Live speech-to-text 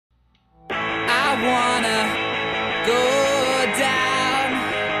wanna go down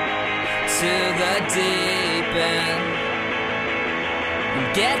to the deep end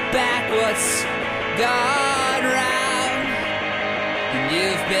and get back what's gone round and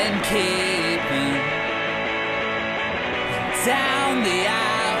you've been keeping down the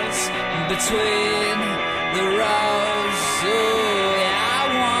aisles between the rows. Ooh, yeah, I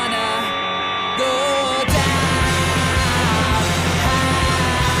wanna go down.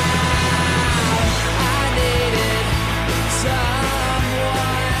 I needed someone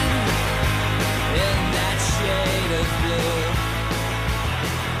in that shade of blue.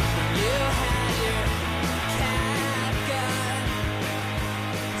 You had your cat gun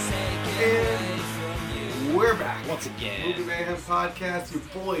taken away from you. We're back. Once again. Movie Mayhem Podcast, your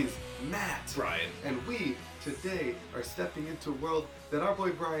boys, Matt. Brian. And we, today, are stepping into a world that our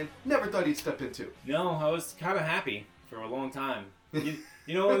boy Brian never thought he'd step into. No, I was kind of happy for a long time. You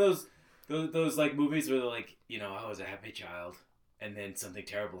know one of those like movies where they're like, you know, I was a happy child, and then something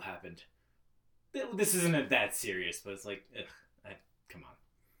terrible happened. This isn't that serious, but it's like, come on.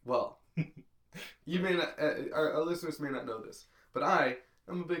 Well, you may not, our listeners may not know this, but I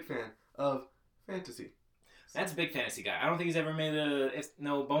am a big fan of fantasy. That's a big fantasy guy. I don't think he's ever made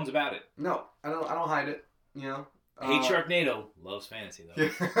no bones about it. No, I don't hide it, you know. Hate Sharknado. Loves fantasy, though.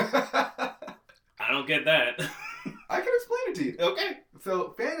 Yeah. I don't get that. I can explain it to you. Okay.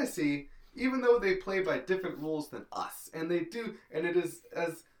 So, fantasy, even though they play by different rules than us, and they do, and it is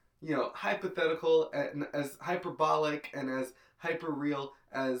as, you know, hypothetical and as hyperbolic and as hyper real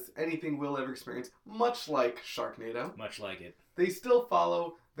as anything we'll ever experience, much like Sharknado. Much like it. They still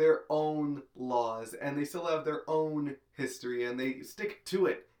follow their own laws, and they still have their own history, and they stick to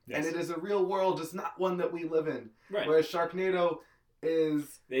it. Yes. And it is a real world, it's not one that we live in. Right. Whereas Sharknado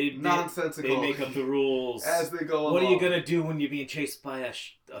is nonsensical. They make up the rules as they go along. What are you going to do when you're being chased by a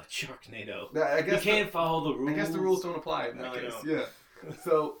Sharknado? I guess you can't follow the rules. I guess the rules don't apply in that case. Yeah.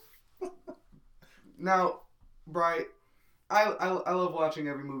 So, now, Brian, I love watching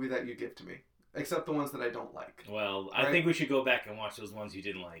every movie that you give to me. Except the ones that I don't like. Well, right? I think we should go back and watch those ones you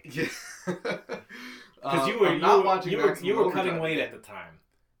didn't like. Yeah. Because you were cutting weight at the time.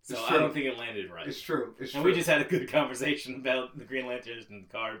 So I don't think it landed right. It's true. And we just had a good conversation about the Green Lanterns and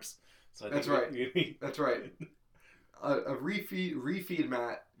carbs. So I think That's right. That's right. A refeed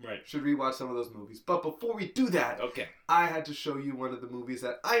Matt should rewatch some of those movies. But before we do that, I had to show you one of the movies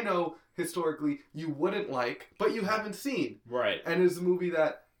that I know historically you wouldn't like, but you haven't seen. Right. And it's a movie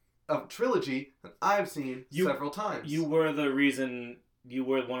that a trilogy that I've seen several times. You were the reason. You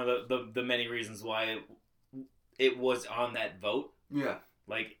were one of the many reasons why it was on that vote. Yeah.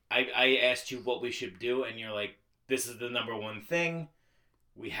 Like I asked you what we should do, and you're like, "This is the number one thing.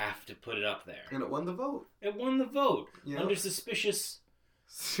 We have to put it up there." And it won the vote. It won the vote Yeah. under suspicious.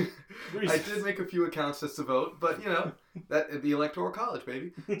 I did make a few accounts just to vote, but you know that the Electoral College,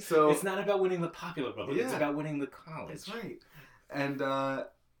 baby. So it's not about winning the popular vote; yeah, it's about winning the college. That's right.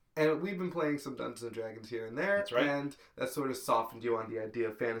 And we've been playing some Dungeons and Dragons here and there. That's right. And that sort of softened you on the idea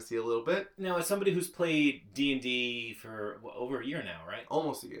of fantasy a little bit. Now, as somebody who's played D&D for over a year now, right?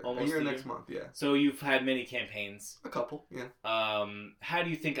 Almost a year. A year next month, yeah. So you've had many campaigns. A couple, yeah. How do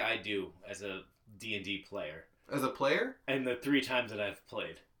you think I do as a D&D player? As a player? And the 3 times that I've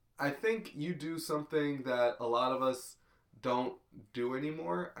played. I think you do something that a lot of us don't do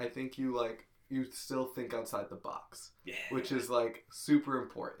anymore. I think you still think outside the box. Yeah. Which is super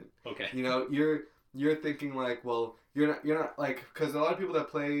important. Okay. You know, you're thinking well, you're not because a lot of people that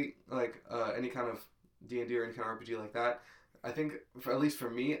play any kind of D&D or any kind of RPG like that, I think at least for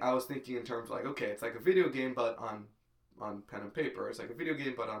me, I was thinking in terms okay, it's like a video game but on pen and paper. It's like a video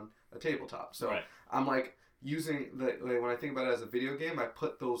game but on a tabletop. So I'm using when I think about it as a video game, I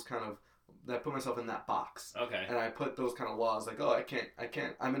put myself in that box. Okay. And I put those kind of laws I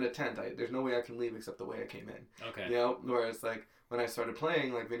can't, I'm in a tent. There's no way I can leave except the way I came in. Okay. You know, whereas when I started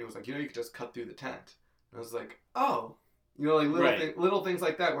playing, Vinny was you could just cut through the tent. And I was oh, you know, little things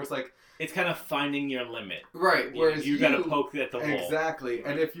like that where it's it's kind of finding your limit. Right. Whereas you got to poke at the wall. Exactly. Right.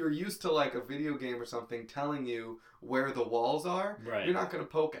 And if you're used to a video game or something telling you where the walls are, you're not going to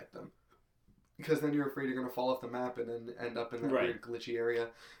poke at them. Because then you're afraid you're going to fall off the map and then end up in that weird glitchy area.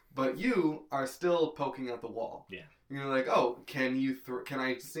 But you are still poking at the wall. Yeah. You're can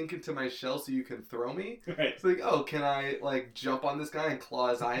I sink into my shell so you can throw me? Right. It's can I jump on this guy and claw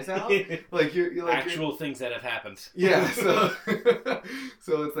his eyes out? You're actual things that have happened. Yeah. So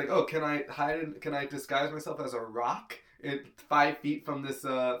so it's can I hide? Can I disguise myself as a rock 5 feet from this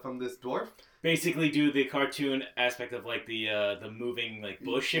dwarf? Basically, do the cartoon aspect of the moving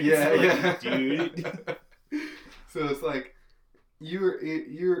bush. Yeah. Dude. So it's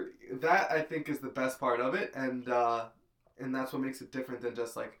you're that I think is the best part of it, and that's what makes it different than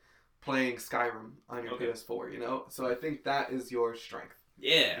just like playing Skyrim on your PS4, you know. So I think that is your strength.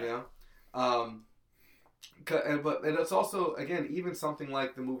 Yeah. You know, but it's also again even something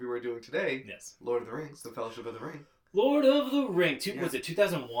like the movie we're doing today. Yes. Lord of the Rings, The Fellowship of the Ring. Lord of the Ring. Yeah. Was it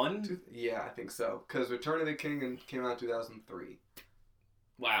 2001? Yeah, I think so. Because Return of the King came out in 2003.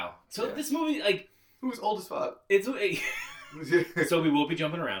 Wow. So Yeah. this movie, like, Who's old as fuck? it's so we will be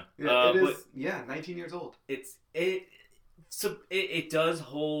jumping around. Yeah, it is. But Yeah, 19 years old. it does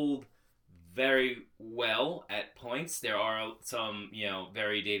hold very well at points. There are some,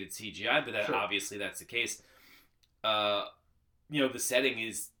 very dated CGI, but Sure. obviously that's the case. The setting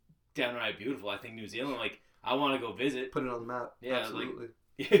is downright beautiful. I think New Zealand, like, I want to go visit. Put it on the map. Yeah, Absolutely.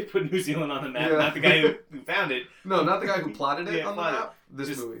 Put New Zealand on the map, Yeah. not the guy who found it. No, not the guy who plotted it Yeah, on the plotted map.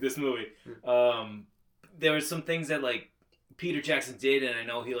 This movie. This movie. Yeah. There were some things that, like, Peter Jackson did, and I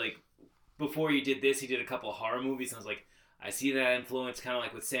know he, like, before he did this, he did a couple of horror movies, and I was like, I see that influence kind of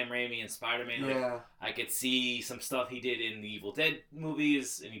like with Sam Raimi and Spider-Man. Like, Yeah. I could see some stuff he did in the Evil Dead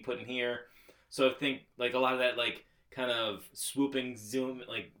movies, and he put in here. So I think, like, a lot of that, like, kind of swooping zoom,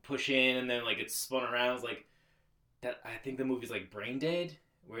 like, push in, and then, like, it's spun around. It's like, that. I think the movie's, like, Brain Dead,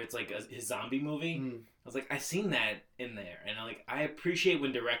 where it's, like, his zombie movie. Mm. I was like, I've seen that in there. And, I appreciate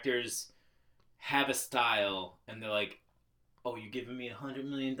when directors have a style, and they're like, oh, you're giving me $100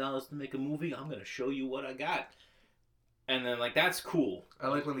 million to make a movie? I'm going to show you what I got. And then, like, that's cool. I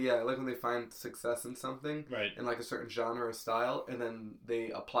like when they find success in something, Right. in like a certain genre or style, and then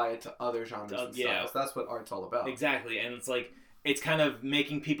they apply it to other genres and Yeah. styles. That's what art's all about. Exactly. And it's like, it's kind of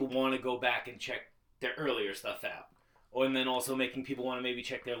making people want to go back and check their earlier stuff out. And then also making people want to maybe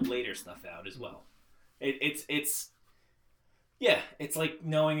check their later stuff out as well. It's like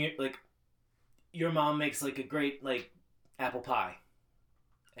knowing, like, your mom makes, like, a great, like, apple pie.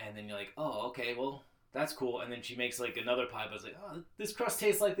 And then you're like, oh, okay, well, that's cool. And then she makes, like, another pie, but it's like, oh, this crust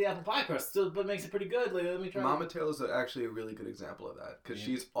tastes like the apple pie crust, still, but makes it pretty good. Like, let me try Mama Tail is actually a really good example of that, because Yeah.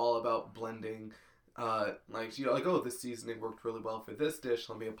 she's all about blending. Like, you know, like, oh, this seasoning worked really well for this dish,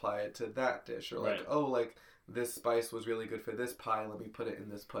 let me apply it to that dish. Or like, Right. oh, like, this spice was really good for this pie, let me put it in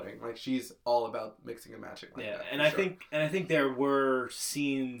this pudding. Like, she's all about mixing and matching like that. And for I sure. think there were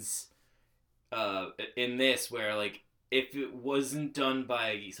scenes in this where, like, if it wasn't done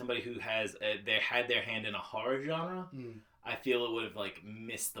by somebody who they had their hand in a horror genre, I feel it would have, like,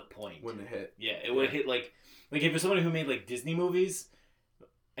 missed the point. Wouldn't have hit. Yeah, it would have hit, like if it's somebody who made, like, Disney movies,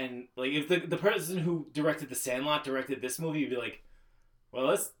 and, like, if the person who directed The Sandlot directed this movie, you'd be like, well,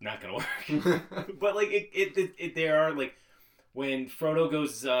 that's not gonna work. But, like, it there are, like, when Frodo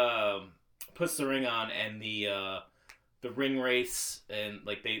goes puts the ring on, and the ring race, and,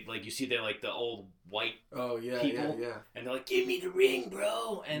 like, you see they're, like, the old white Oh, yeah, people, yeah. and they're like, give me the ring,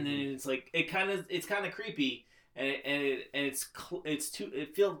 bro, and then it's like, it's kind of creepy, and it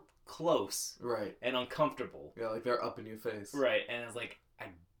feels close Right. and uncomfortable, Yeah, like, they're up in your face. right? And it's like,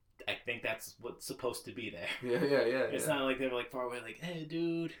 I think that's what's supposed to be there. Yeah. It's not like they're, like, far away, like, hey,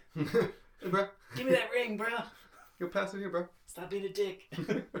 dude, Hey, bro. give me that ring, bro. You'll pass it here, bro. Stop being a dick.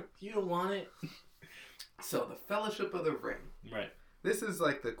 You don't want it. So, The Fellowship of the Ring. Right. This is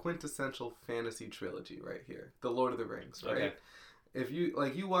like the quintessential fantasy trilogy right here. The Lord of the Rings, right? Okay. If you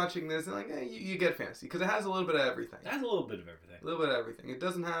watching this and like, you get fantasy because it has a little bit of everything. It has a little bit of everything. A little bit of everything. It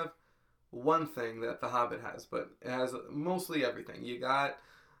doesn't have one thing that The Hobbit has, but it has mostly everything. You got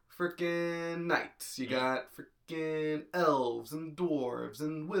freaking knights. You got freaking elves and dwarves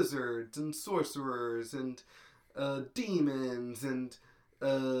and wizards and sorcerers and demons and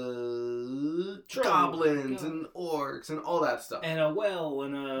goblins and orcs and all that stuff. And a well,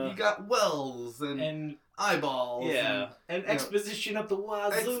 and You got wells and eyeballs. yeah, and know, exposition up the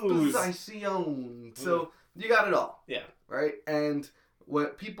wazoos. Exposition. So you got it all. Yeah. Right? And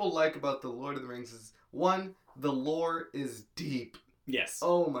what people like about The Lord of the Rings is, one, the lore is deep. Yes.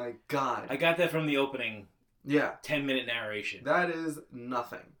 Oh my god. I got that from the opening Yeah. 10-minute narration. That is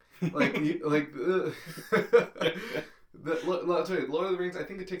nothing. Like, I'll tell you, Lord of the Rings, I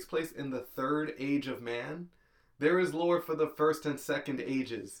think it takes place in the third age of man. There is lore for the first and second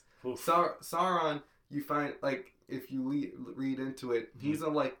ages. Oof. Sauron, you find, like, if you read into it, he's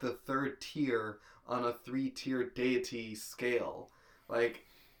on, like, the third tier on a 3-tier deity scale. Like,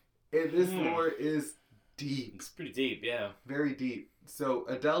 this lore is deep. It's pretty deep, yeah. Very deep. So,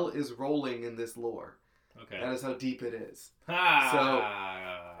 Adele is rolling in this lore. Okay. That is how deep it is.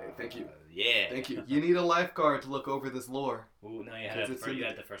 Thank you. Yeah. Thank you. You need a lifeguard to look over this lore. Ooh, no, you 'Cause had it's you in-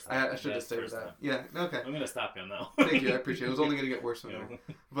 had the first time. I should have saved first that. time. Yeah, okay. I'm gonna stop you now. Thank you, I appreciate it. It was only going to get worse from there.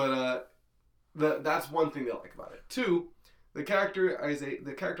 But that's one thing they like about it. Two, the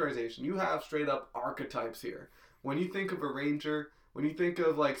characterization. You have straight up archetypes here. When you think of a ranger, when you think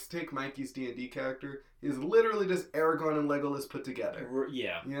of like take Mikey's D&D character, he's literally just Aragorn and Legolas put together.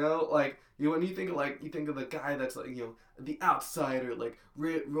 Yeah. You know, like when you think of the guy that's like, you know, the outsider, like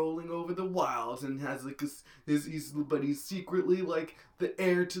rolling over the wilds and has like but he's secretly like the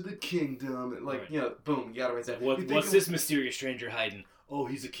heir to the kingdom. And, like, right. you know, boom, you got it right there. What's this mysterious stranger hiding? Oh,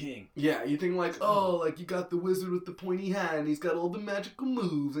 he's a king. Yeah, you think like, oh, like you got the wizard with the pointy hat and he's got all the magical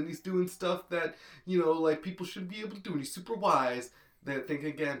moves and he's doing stuff that, you know, like people should be able to do and he's super wise. They're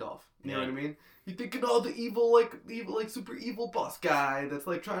thinking Gandalf. You know what I mean? You're thinking all the evil, like super evil boss guy that's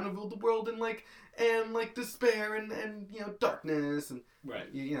like trying to rule the world and like despair and you know, darkness and right.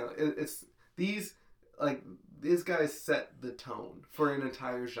 You know, it's these guys set the tone for an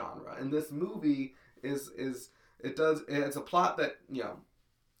entire genre. And this movie it's a plot that, you know,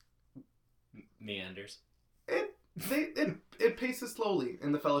 meanders. It paces slowly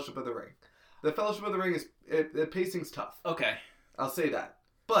in the Fellowship of the Ring. The Fellowship of the Ring the pacing's tough. Okay. I'll say that.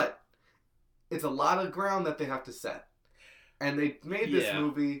 But it's a lot of ground that they have to set. And they made this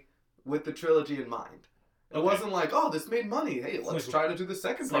movie with the trilogy in mind. It wasn't like, oh, this made money. Hey, let's try to do the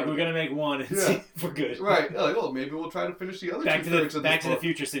second part. Like we're gonna make one and see if we're good. Right. Like, oh, maybe we'll try to finish the other Back two. to the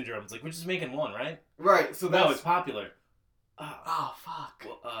Future syndrome. It's like we're just making one, right? Right. So that's... No, it's popular. Oh fuck.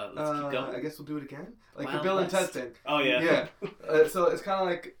 Well, let's keep going. I guess we'll do it again. Like Wild the Bill and West. Ted thing. Oh yeah. Yeah. So it's kind of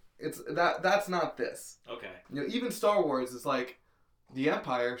like that's not this. Okay. You know, even Star Wars is like the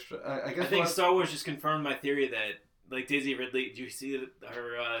Empire. I think Star Wars just confirmed my theory that like Daisy Ridley. Did you see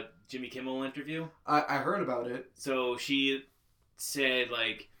her Jimmy Kimmel interview? I heard about it. So she said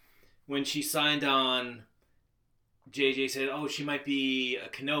like when she signed on, JJ said, "Oh, she might be a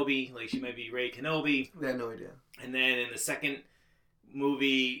Kenobi, like she might be Rey Kenobi." They had no idea. And then in the second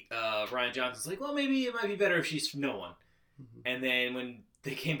movie, Rian Johnson's like, "Well, maybe it might be better if she's no one." Mm-hmm. And then when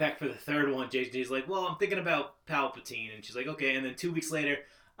they came back for the third one, JJ's like, "Well, I'm thinking about Palpatine," and she's like, "Okay." And then 2 weeks later,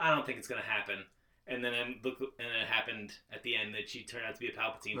 I don't think it's gonna happen. And then it happened at the end that she turned out to be a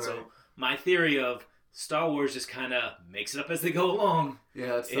Palpatine. Right. So my theory of Star Wars just kind of makes it up as they go along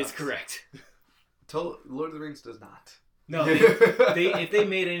is correct. Lord of the Rings does not. No, if they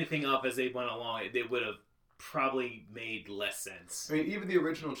made anything up as they went along, they would have probably made less sense. I mean, even the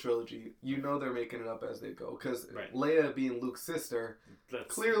original trilogy, you know they're making it up as they go. Because Leia being Luke's sister,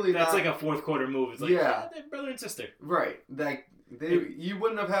 that's like a fourth quarter move. It's like, they're brother and sister. Right. Like, you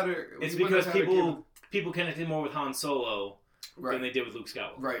wouldn't have had her... It's because people connected more with Han Solo than they did with Luke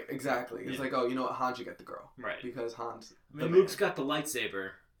Skywalker. Right, exactly. It's like, oh, you know what, Han should get the girl. Right. Because Han's... Luke's got the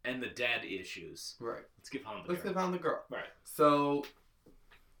lightsaber and the dad issues. Right. Let's give Han the girl. Let's give Han the girl. Right. So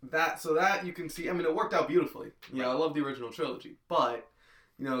that you can see... I mean, it worked out beautifully. You know, I love the original trilogy. But,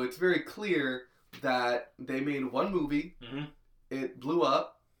 you know, it's very clear that they made one movie. Mm-hmm. It blew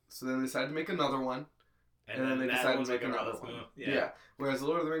up. So then they decided to make another one. And then they decided to make another one. Yeah. Whereas The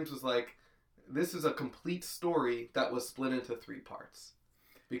Lord of the Rings was like, this is a complete story that was split into 3 parts.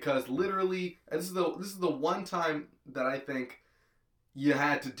 Because literally, and this is the one time that I think you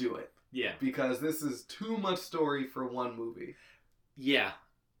had to do it. Yeah. Because this is too much story for one movie. Yeah.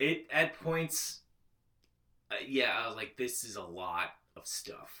 It at points, I was like, this is a lot of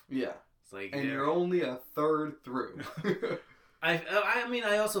stuff. Yeah. It's like, and you're only a third through. I mean,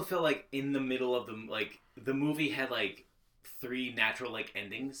 I also felt like in the middle of the movie had like 3 natural like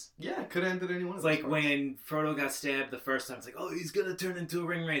endings. Yeah, it could have ended any one of those. Like when Frodo got stabbed the first time, it's like, oh, he's gonna turn into a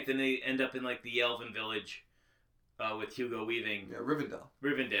ring wraith, and they end up in like the Elven village with Hugo Weaving. Yeah, Rivendell,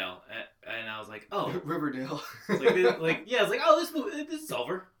 and I was like, oh, Riverdale. I was like, oh, this is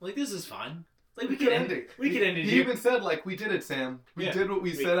over. Like this is fine. Like we could end it. We could end it. He even said like, we did it, Sam. We did what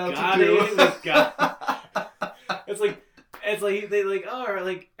we set out to do. It's like they like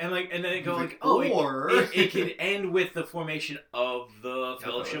and then it go like, oh, it can end with the formation of the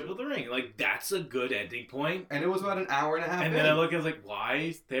Fellowship of the Ring. Like that's a good ending point. And it was about an hour and a half. And then I look, I was like, why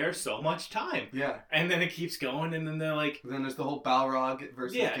is there so much time? Yeah. And then it keeps going, and then they're like, then there's the whole Balrog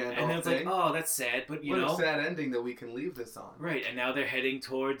versus Gandalf and then it's thing. like, oh, that's sad, but you know, what a sad ending that we can leave this on. Right, and now they're heading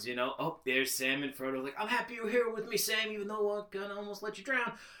towards, oh, there's Sam and Frodo. Like, I'm happy you're here with me, Sam, even though I'm gonna almost let you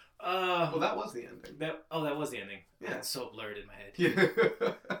drown. Well, that was the ending. That was the ending. Yeah. It's so blurred in my head. Yeah.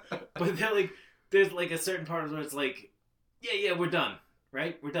 But they're like, there's like a certain part where it's like, yeah, we're done,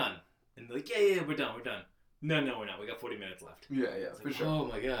 right? We're done. And they're like, yeah, we're done. No, we're not. We got 40 minutes left. Yeah, for like, sure. Oh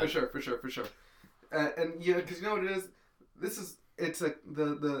my god. For sure. And because you know what it is?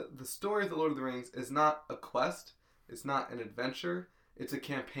 The story of the Lord of the Rings is not a quest. It's not an adventure. It's a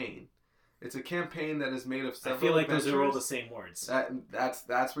campaign. It's a campaign that is made of I several feel like adventures. those are all the same words.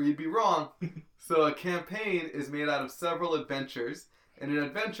 That's where you'd be wrong. So a campaign is made out of several adventures, and an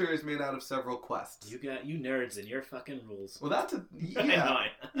adventure is made out of several quests. You nerds and your fucking rules. Well, that's a I know.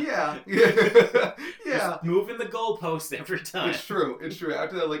 yeah. Just moving the goalpost every time. It's true.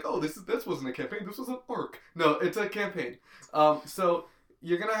 After that, like, oh, this wasn't a campaign. This was an arc. No, it's a campaign. So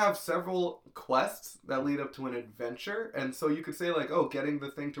you're gonna have several quests that lead up to an adventure, and so you could say like, oh, getting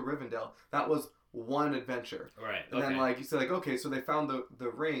the thing to Rivendell, that was one adventure. Right. And then like you said, like, okay, so they found the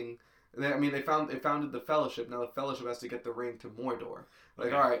ring. They founded the Fellowship. Now the Fellowship has to get the ring to Mordor. Like,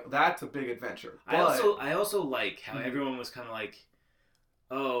 Okay. all right, that's a big adventure. But, I also like how Mhm. everyone was kind of like,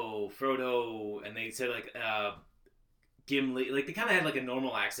 oh, Frodo, and they said like Gimli, like they kind of had like a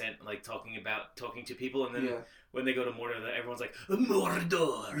normal accent, like talking to people, and then yeah, when they go to Mordor, everyone's like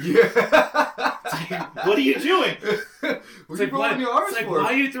Mordor. yeah. What are you doing? What are you rolling your arms It's like, for? why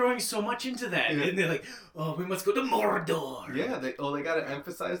are you throwing so much into that? Yeah. And they're like, oh, we must go to Mordor. Yeah, they gotta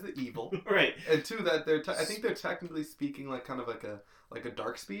emphasize the evil, Right. and two that I think they're technically speaking like kind of like a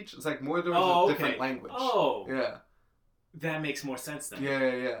dark speech. It's like Mordor is Oh, a okay. different language. Oh, Yeah, that makes more sense then.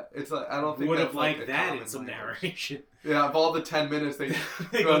 yeah. It's like I don't think Would that's have like liked a that common in some language. narration. Yeah, of all the 10 minutes they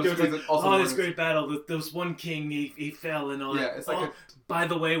They go go on through, screens, like, and also oh, this Mordor's- great battle. There was one king, he fell and all Yeah, that. it's like Oh, by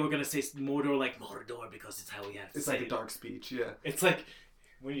the way, we're going to say Mordor like Mordor because it's how we have to It's say like a it. dark speech. Yeah, It's like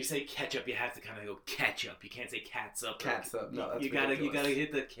when you say ketchup, you have to kind of go catch up. You can't say cats up. Cats up. No, that's you gotta ridiculous.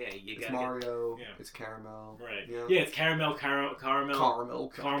 hit the K. You It's gotta Mario. yeah. It's caramel. right. Yeah. Yeah, it's caramel. Caramel.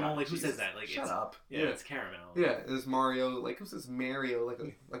 Caramel. God, Like who Jesus. says that? Like Shut it's, up. Yeah, it's caramel. Yeah, it's Mario. Like who says Mario?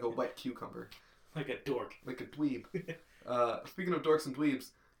 Like a wet cucumber. Like a dork. Like a dweeb. Speaking of dorks and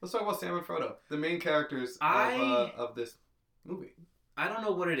dweebs, let's talk about Sam and Frodo, the main characters of this movie. I don't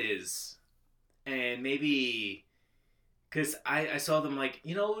know what it is, and maybe because I saw them like,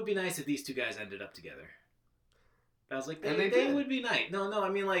 you know, it would be nice if these two guys ended up together. I was like, And they did. would be nice. No, I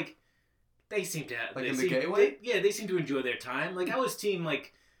mean like they seem to have Like they in the seem- gay way? they seem to enjoy their time. Like I was team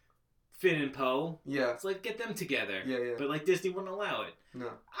like Finn and Poe. Yeah. It's like get them together. Yeah. But like Disney wouldn't allow it. No.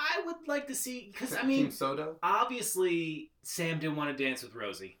 I would like to see because I Team mean Soda. obviously Sam didn't want to dance with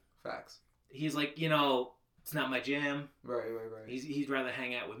Rosie. Facts. He's like, you know, it's not my jam. Right. He'd rather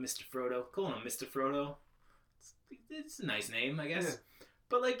hang out with Mr. Frodo. Calling him Mr. Frodo. It's a nice name, I guess. Yeah.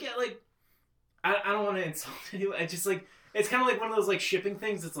 But like, yeah, like I don't want to insult anyone. I just like it's kind of like one of those like shipping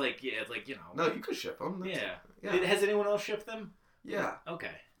things. It's like it's like you know. No, you could ship them. Yeah. Yeah. Has anyone else shipped them? Yeah.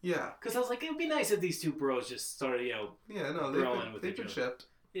 Okay. Yeah. Because I was like, it would be nice if these two bros just started, you know. Yeah. No, Growing with they've each been other. shipped.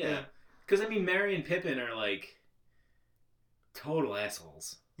 Yeah. Yeah. Because I mean, Merry and Pippin are like total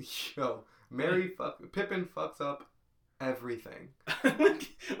assholes. Yo, Pippin fucks up everything.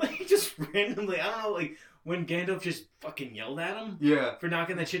 like he just randomly, I don't know, like when Gandalf just fucking yelled at him Yeah. for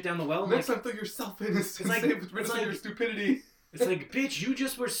knocking that shit down the well. I'm Next like, time, throw yourself in and It's like- save it's rid of like- your stupidity. it's like, bitch, you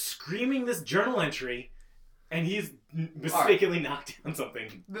just were screaming this journal entry, and he's mistakenly knocked down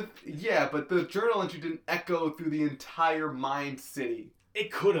something. Yeah, but the journal entry didn't echo through the entire Mind City.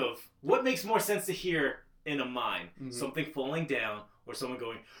 It could have. What makes more sense to hear in a mine? Mhm. Something falling down, or someone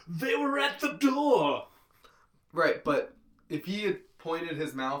going, "They were at the door." Right, but if he had pointed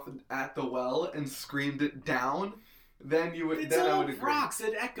his mouth at the well and screamed it down, then you would. It's then I all would agree. rocks.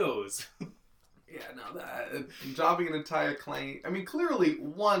 It echoes. Yeah, no, that dropping an entire claim. I mean, clearly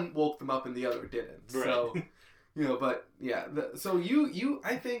one woke them up and the other didn't. Right. So, you know, but yeah. So you,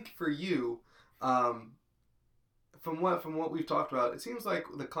 I think for you, from what we've talked about, it seems like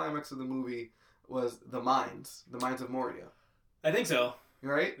the climax of the movie was the mines of Moria. I think so.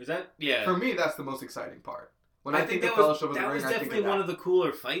 Right? Is that yeah? For me, that's the most exciting part. When I think that of was, Fellowship of the that Ring, was I think definitely of one that. of the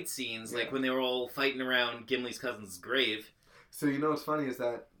cooler fight scenes, like Yeah. when they were all fighting around Gimli's cousin's grave. So you know what's funny is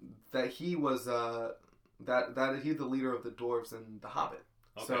that he was that he's the leader of the dwarves in The Hobbit.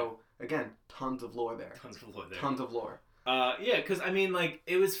 Okay. So again, tons of lore there. Tons of lore there. Tons of lore. Yeah, because I mean, like,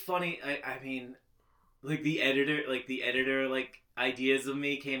 it was funny. I mean, like the editor, like ideas of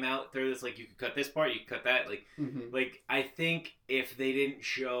me came out through this. Like, you could cut this part, you could cut that. Mm-hmm. Like I think if they didn't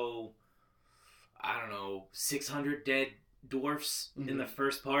show, I don't know, 600 dead dwarfs in the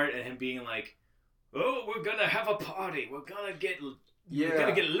first part, and him being like, "Oh, we're gonna have a party. We're gonna get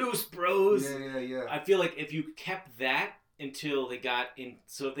loose, bros." Yeah. I feel like if you kept that until they got in,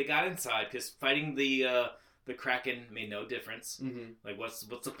 so if they got inside, because fighting the Kraken made no difference. Mm-hmm. Like, what's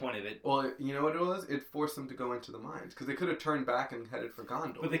the point of it? Well, you know what it was? It forced them to go into the mines because they could have turned back and headed for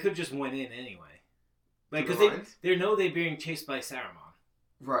Gondor. But they could just went in anyway. Like, To the because mines? they know they're being chased by Saruman.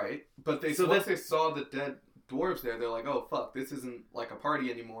 Right, but So once they saw the dead dwarves there, they're like, "Oh fuck, this isn't like a party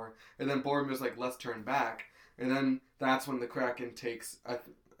anymore." And then Boromir's like, "Let's turn back." And then that's when the Kraken takes.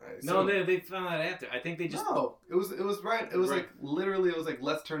 No, they found that after. I think they just. No, it was right. It was Right. like literally. It was like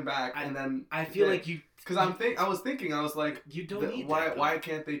let's turn back, and then I feel like you. because I was thinking I was like You don't need why that. why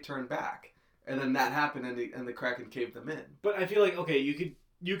can't they turn back? And then that happened, and the Kraken caved them in. But I feel like okay, you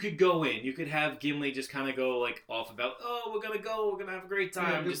could go in. You could have Gimli just kind of go like off about, oh, we're gonna have a great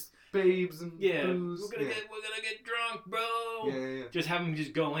time. Yeah, just babes and booze. we're gonna get drunk, bro. Yeah. Just have them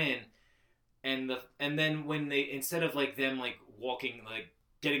just go in, and then when they, instead of like them like walking, like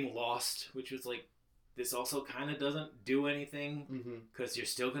getting lost, which was like, this also kind of doesn't do anything Mm-hmm. because you're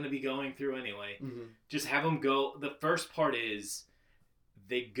still gonna be going through anyway. Mm-hmm. Just have them go. The first part is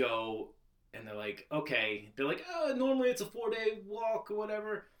they go and they're like, okay, they're like, oh, normally it's a 4-day walk or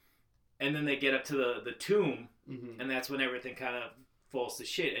whatever, and then they get up to the tomb, Mm-hmm. and that's when everything kind of falls to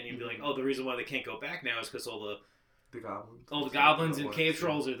shit, and you'd be like, oh, the reason why they can't go back now is because all The goblins. the goblins and cave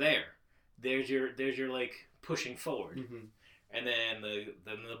trolls are there. There's your like pushing forward, Mm-hmm. and then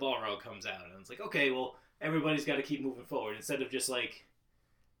the Balrog comes out, and it's like, okay, well, everybody's got to keep moving forward instead of just like,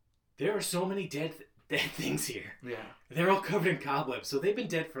 there are so many dead things here. Yeah. They're all covered in cobwebs, so they've been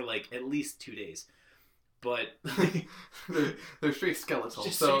dead for like at least 2 days. But they're straight skeletals,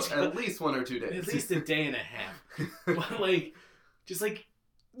 Just so straight at least 1 or 2 days. at least a day and a half. But like, just like,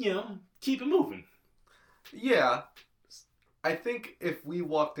 keep it moving. Yeah. I think if we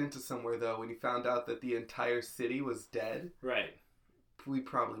walked into somewhere though, and you found out that the entire city was dead, Right. we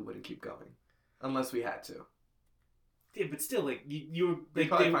probably wouldn't keep going, unless we had to. Yeah, but still, like you were We'd like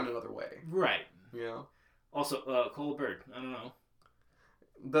probably find another way. right. You know. Also, call a bird. I don't know.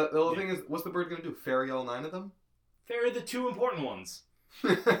 The whole thing is, what's the bird gonna do? Ferry all 9 of them? They're the 2 important ones.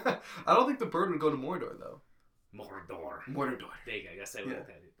 I don't think the bird would go to Mordor though. Mordor. Mordor. There you go. I guess I would Yeah. like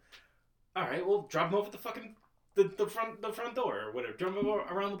that. All right. Well, drop them off at the fucking the front door or whatever. Drop them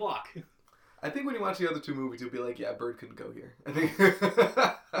around the block. I think when you watch the other 2 movies, you'll be like, yeah, bird couldn't go here. I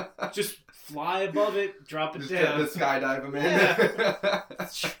think Just fly above it, drop it just down. the skydive him in.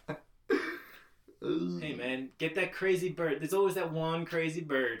 Hey man, get that crazy bird. There's always that one crazy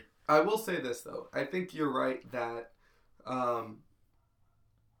bird. I will say this though. I think you're right that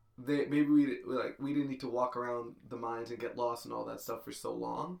we didn't need to walk around the mines and get lost and all that stuff for so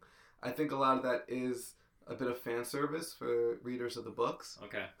long. I think a lot of that is a bit of fan service for readers of the books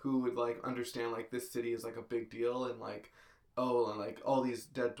Okay. who would like understand like this city is like a big deal and like and like all these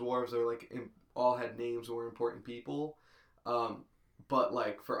dead dwarves are like all had names and were important people. But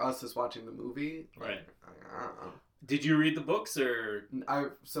like for us as watching the movie, like, Right. I don't know. Did you read the books or? I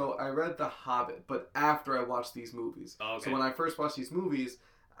read The Hobbit, but after I watched these movies. Oh, okay. So when I first watched these movies,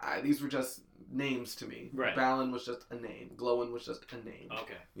 these were just names to me. Right. Balin was just a name. Glowin was just a name.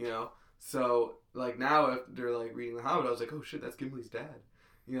 Okay. You know? So, like, now after, like, reading The Hobbit, I was like, oh, shit, that's Gimli's dad.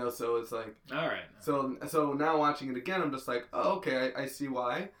 You know, so it's like... All right. So now watching it again, I'm just like, oh, okay, I see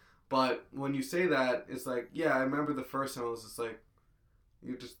why. But when you say that, it's like, yeah, I remember the first time I was just like,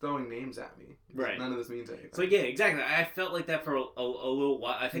 you're just throwing names at me. Right. None of this means anything. So yeah, exactly. I felt like that for a little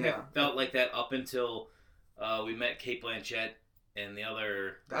while. I think Yeah. I felt like that up until we met Kate Blanchett and the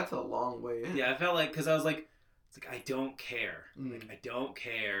other. That's a long way in. Yeah, I felt like because I was like, it's like I don't care. Mm. Like I don't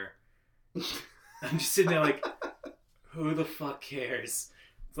care. I'm just sitting there like, who the fuck cares?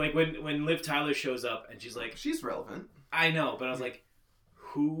 It's like when Liv Tyler shows up and she's like, She's relevant. I know, but I was like,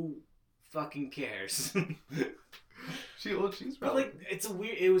 who fucking cares? She's But relevant. like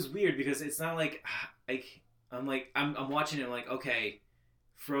it was weird because it's not like I'm watching it like, okay,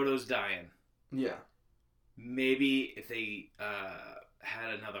 Frodo's dying. Yeah. Maybe if they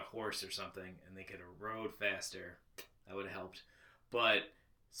had another horse or something and they could have rode faster, that would have helped. But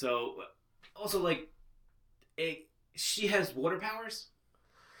so also like she has water powers.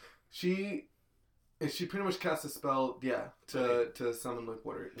 She pretty much cast a spell, yeah, to summon like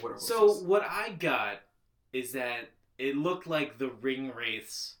water horses. So what I got is that it looked like the ring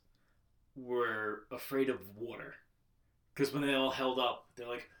wraiths were afraid of water because when they all held up, they're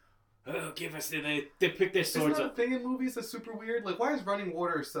like, "Oh, give us!" And they pick their swords Isn't that up. a thing in movies that's super weird? Like, why is running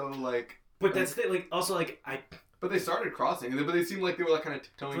water so like? But that's the, like also like I But they started crossing, but they seemed like they were like kind of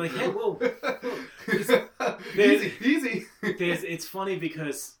tiptoeing. like, through. hey, whoa, easy, easy. it's funny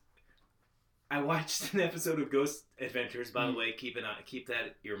because I watched an episode of Ghost Adventures. By the way, keep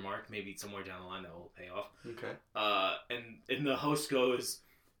that earmarked. Maybe somewhere down the line that will pay off. Okay. And the host goes,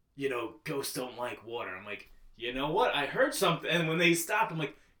 ghosts don't like water. I'm like, you know what? I heard something. And when they stopped, I'm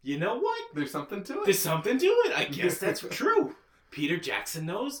like, you know what? There's something to it. There's something to it. I guess that's true. Peter Jackson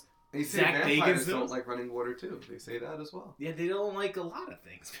knows. They say Zach vampires Bagans don't knows. like running water too. They say that as well. Yeah, they don't like a lot of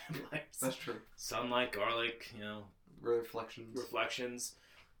things. Vampires. That's true. Sunlight, garlic, Reflections. reflections.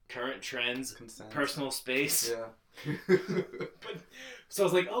 current trends, Consent. personal space. Yeah. But, so I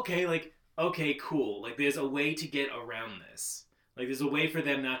was like, okay, cool. Like, there's a way to get around this. Like, there's a way for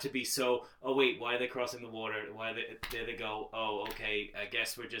them not to be so, oh, wait, why are they crossing the water? There they go, oh, okay, I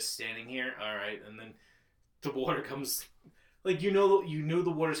guess we're just standing here. All right. And then the water comes. Like, you know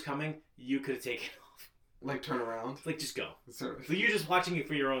the water's coming. You could have taken it off. Like, turn around. Like, just go. Sort of. So you're just watching it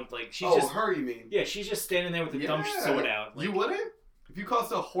for your own, like, she's oh, just. her, you mean? Yeah, she's just standing there with the dumb sword out. Like, you wouldn't? If you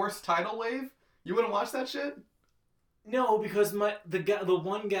caused a horse tidal wave, you wouldn't watch that shit? No, because the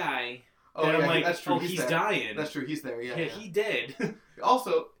one guy. Oh, that yeah, I'm like, that's true. he's there. dying. That's true. He's there. Yeah. Yeah, he dead.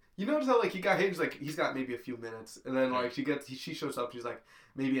 Also, you notice how like he got hit? He's got maybe a few minutes, and then like she shows up. She's like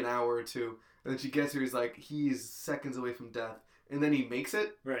maybe an hour or two, and then she gets here. He's like he's seconds away from death, and then he makes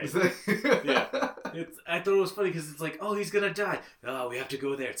it. Right. Yeah. I thought it was funny because it's like, oh, he's gonna die. Oh, we have to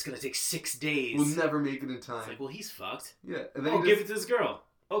go there. It's gonna take 6 days. We'll never make it in time. It's like, well, he's fucked. Yeah. And then Oh, give it to this girl.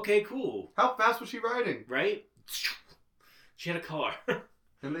 Okay, cool. How fast was she riding? Right? She had a car.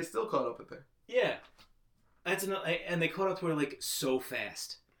 And they still caught up with her. Yeah. That's another, and they caught up to her like so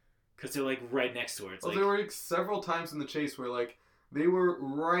fast because they're like right next to her. It's Well, like, there were like, several times in the chase where like they were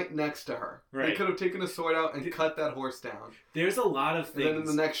right next to her. They Right. could have taken a sword out and cut that horse down. there's a lot of And things. then in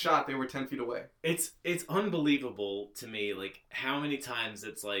the next shot, they were 10 feet away. It's unbelievable to me, like how many times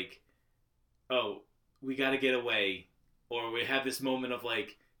it's like, oh, we got to get away, or we have this moment of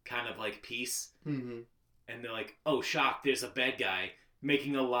like kind of like peace, Mm-hmm. and they're like, oh, shock, there's a bad guy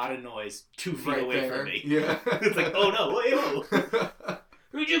making a lot of noise 2 feet Right away there. from me. Yeah. It's like, oh no, wait,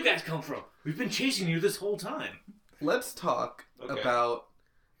 where'd you guys come from? We've been chasing you this whole time. Let's talk Okay. about.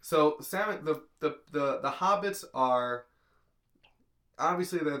 So, Sam, the hobbits are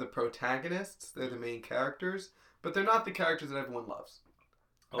obviously they're the protagonists. They're the main characters, but they're not the characters that everyone loves.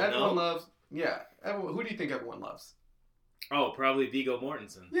 Oh Everyone no. loves. Yeah. Who do you think everyone loves? Oh, probably Viggo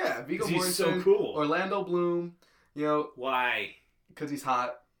Mortensen. Yeah, Viggo 'Cause Mortensen. he's so cool. Orlando Bloom. You know, Why? because he's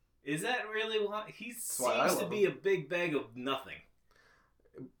hot. Is that really why? He why I seems to love be a big bag of nothing.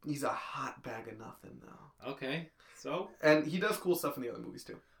 He's a hot bag of nothing, though. Okay, so. And he does cool stuff in the other movies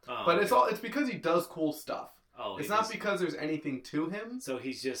too. Oh, But okay. it's because he does cool stuff. Oh, It's he not just- because there's anything to him. So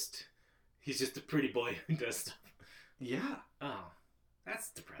he's just a pretty boy who does stuff. Yeah. Oh,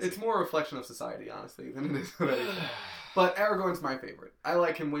 that's depressing. It's more a reflection of society, honestly, than it is of anything. But Aragorn's my favorite. I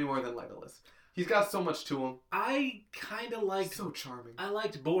like him way more than Legolas. He's got so much to him. I kind of liked. He's so charming. I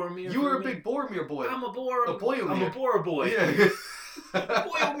liked Boromir. You were for a me. big Boromir boy. I'm a Bor. A Boyomir. I'm a Bora boy. Yeah.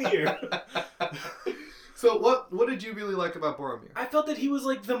 Boromir. So what did you really like about Boromir? I felt that he was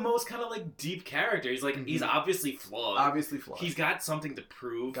like the most kind of like deep character. He's like he's Mhm. obviously flawed. Obviously flawed. He's got something to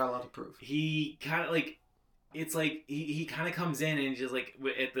prove. got a lot to prove. He kind of like, it's like he kind of comes in and just like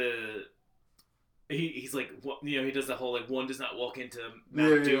at the. He's like, he does the whole like one does not walk into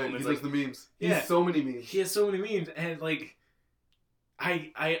Mount Doom. He It's does like the memes. He Yeah. has so many memes. he has so many memes and like,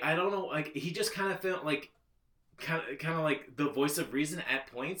 I don't know, like he just kind of felt like, kind of like the voice of reason at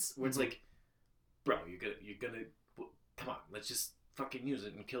points where it's Mhm. like, bro, you're gonna come on, let's just fucking use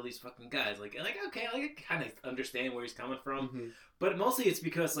it and kill these fucking guys. Like okay, I kind of understand where he's coming from, Mhm. but mostly it's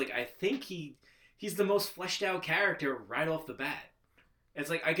because like I think he's the most fleshed out character right off the bat. It's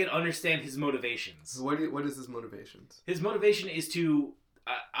like I can understand his motivations. So what is his motivations? His motivation is to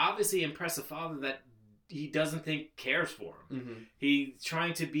obviously impress a father that he doesn't think cares for him. Mm-hmm. He's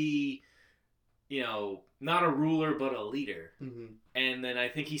trying to be, not a ruler but a leader. Mm-hmm. And then I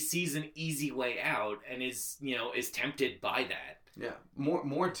think he sees an easy way out and is tempted by that. Yeah.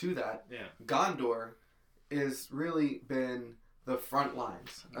 More to that. Yeah. Gondor is really been the front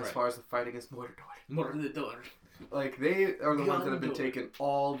lines as Right. far as the fight against Mordor. Mordor. Like they are the ones that have been Gondor. taking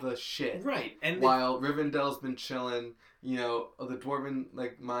all the shit. Right. And While Rivendell's been chilling, the dwarven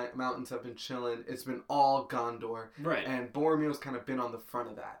mountains have been chilling. It's been all Gondor, right. and Boromir's kind of been on the front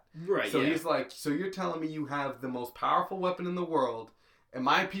of that. Right. So yeah. he's like, so you're telling me you have the most powerful weapon in the world, and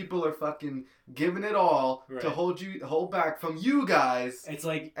my people are fucking giving it all Right. to hold back from you guys, It's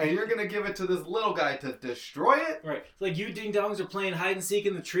like and you're gonna give it to this little guy to destroy it? right. It's like you ding dongs are playing hide and seek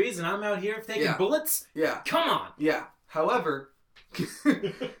in the trees, and I'm out here taking Yeah. bullets. Yeah, Come on. yeah. However,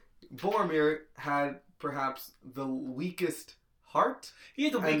 Boromir had perhaps the weakest heart He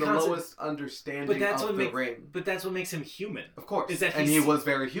had the and weak the concept, lowest understanding but that's of what the makes ring. but that's what makes him human. Of course, is that and he he s- was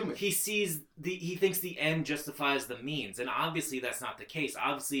very human. He thinks the end justifies the means, and obviously that's not the case.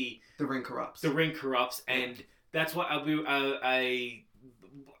 Obviously, The ring corrupts. the ring corrupts, and that's what I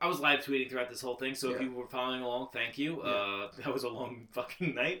was live tweeting throughout this whole thing. So if Yeah. you were following along, thank you. Yeah. That was a long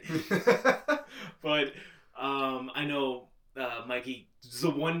fucking night, but I know Mikey.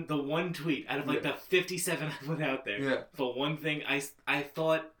 The one tweet out of like the 57 I put out there. Yeah. For one thing, I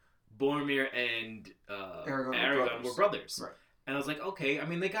thought, Boromir and Aragorn were brothers. Right. And I was like, okay. I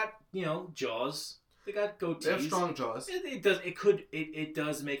mean, they got jaws. They got goatees. They have strong jaws. It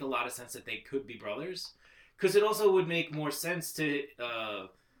does make a lot of sense that they could be brothers, because it also would make more sense to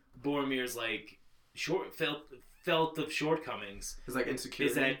Boromir's like felt of shortcomings. His like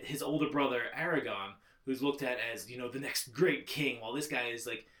insecurity is that his older brother Aragorn, who's looked at as the next great king, while this guy is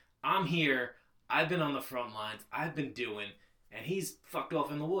like, I'm here, I've been on the front lines, I've been doing, and he's fucked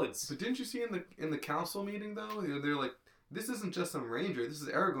off in the woods. But didn't you see in the council meeting though? They're like, this isn't just some ranger. This is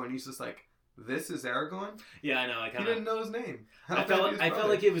Aragorn. He's just like, this is Aragorn. Yeah, I know. He didn't know his name. I felt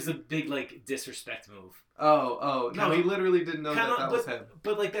like it was a big like disrespect move. Oh no, he literally didn't know that was him.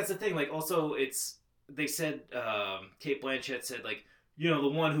 But like that's the thing. Like also, they said Kate Blanchett said like, the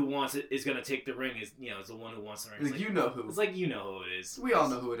one who wants it is gonna take the ring is the one who wants the ring. Like, you know who? It's like you know who it is. We all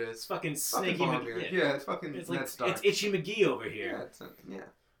know who it is. It's fucking Snaky McGee. Yeah, it's fucking. It's like Ned Stark. it's Itchy McGee over here. Yeah.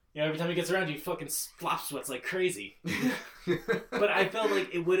 Every time he gets around, he fucking flop sweats like crazy. But I felt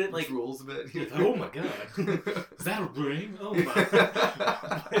like it wouldn't like drools a bit. Oh my god, is that a ring? Oh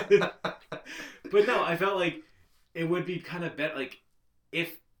my. But no, I felt like it would be kind of better like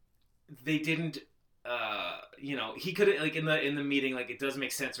if they didn't. He could like in the meeting, like it does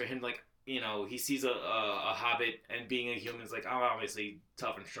make sense for him. Like he sees a hobbit and being a human is like, I'm obviously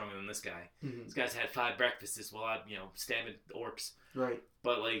tough and stronger than this guy. Mm-hmm. This guy's had 5 breakfasts while I'm stabbing orcs. Right.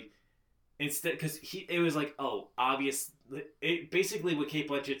 But like instead, because it was like, oh, obvious. It basically what Kate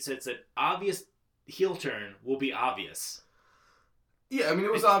Blanchett said obvious heel turn will be obvious. Yeah, I mean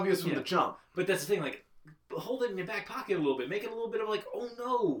it was obvious from the jump. But that's the thing, like. Hold it in your back pocket a little bit. Make it a little bit of like, oh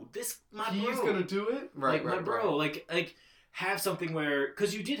no, he's gonna do it, right? Like my bro, like have something where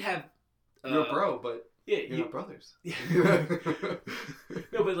because you did have your bro, but you're not brothers. Yeah.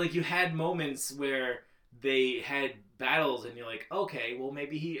 No, but like you had moments where they had battles, and you're like, okay, well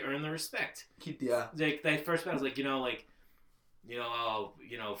maybe he earned the respect. Yeah. Like that first battle was like,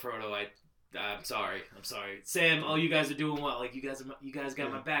 Frodo, I'm sorry, Sam. Oh, you guys are doing well. Like you guys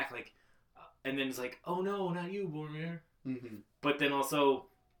got my back. Like. And then it's like, oh no, not you, Boromir. Mm-hmm. But then also,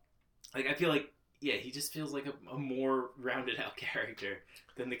 like, I feel like, he just feels like a more rounded out character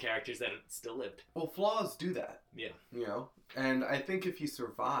than the characters that still lived. Well, flaws do that. Yeah. And I think if he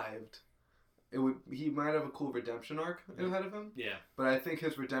survived, he might have a cool redemption arc ahead of him. Yeah. But I think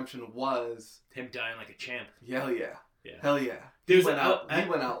his redemption was him dying like a champ. Hell yeah. Yeah. Hell yeah. He went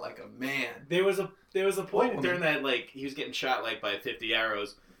out like a man. There was a point during that, like, he was getting shot, like, by 50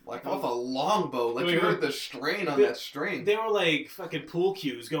 arrows. Like off a longbow, like you heard the strain on that string. They were like fucking pool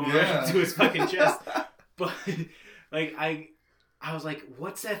cues going right into his fucking chest. But like I was like,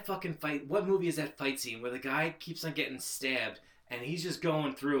 what's that fucking fight? What movie is that fight scene where the guy keeps on getting stabbed and he's just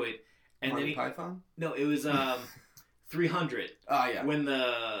going through it? And Monty Python? No, it was 300. Oh yeah. When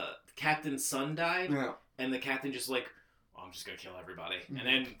the captain's son died, and the captain just like, oh, I'm just gonna kill everybody. Mm-hmm. And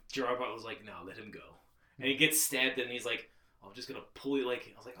then Gerard Butler was like, no, let him go. And he gets stabbed, and he's like, I'm just gonna pull you.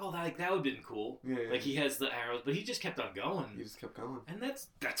 Like I was like, oh, that would have been cool. Yeah. Like he has the arrows, but he just kept on going. He just kept going, and that's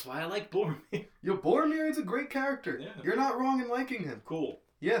why I like Boromir. Boromir is a great character. Yeah. You're not wrong in liking him. Cool.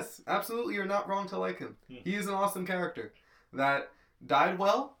 Yes, absolutely. You're not wrong to like him. He is an awesome character that died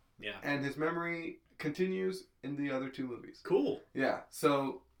well. Yeah. And his memory continues in the other 2 movies. Cool. Yeah.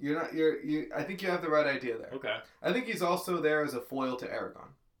 So I think you have the right idea there. Okay. I think he's also there as a foil to Aragorn.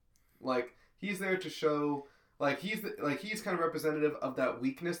 Like he's there to show. Like he's kind of representative of that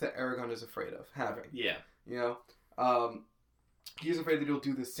weakness that Aragorn is afraid of having. Yeah. He's afraid that he'll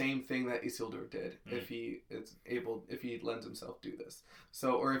do the same thing that Isildur did if he lends himself to this.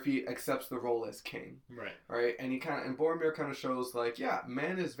 So, or if he accepts the role as king. Right. Right. And and Boromir kind of shows like, yeah,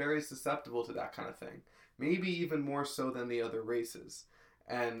 man is very susceptible to that kind of thing. Maybe even more so than the other races.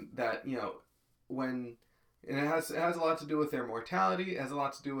 And that, and it has a lot to do with their mortality. It has a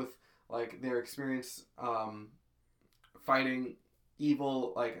lot to do with like their experience fighting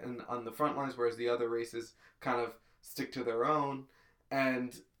evil like on the front lines, whereas the other races kind of stick to their own,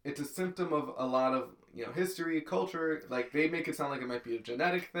 and it's a symptom of a lot of history, culture. Like they make it sound like it might be a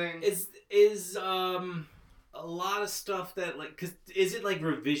genetic thing. Is a lot of stuff that like because is it like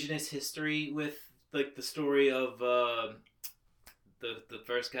revisionist history with like the story of the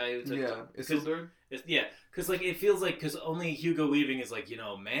first guy who took Isildur? Because like it feels like because only Hugo Weaving is like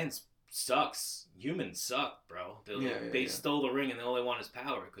man's sucks. Humans suck, bro. They stole the ring and all they want is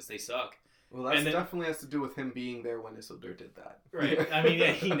power because they suck. Well, that definitely has to do with him being there when Isildur did that. Right. I mean,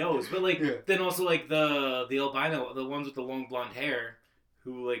 he knows. But, like, then also, like, the albino, the ones with the long blonde hair,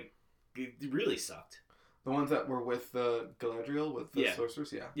 who, like, really sucked. The ones that were with Galadriel, with the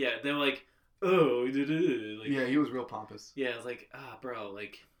sorcerers? Yeah. Yeah, they were like, oh, like, yeah, he was real pompous. Yeah, I was like, bro,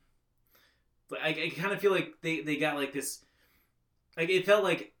 like, I kind of feel like they got like this. Like it felt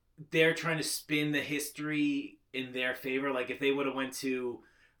like they're trying to spin the history in their favor. Like if they would have went to,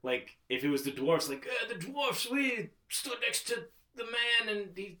 like if it was the dwarfs, like the dwarfs, we stood next to the man and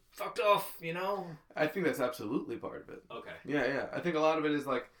he fucked off, you know. I think that's absolutely part of it. Okay. Yeah. I think a lot of it is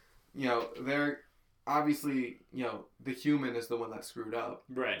like, you know, they're obviously, you know, the human is the one that screwed up,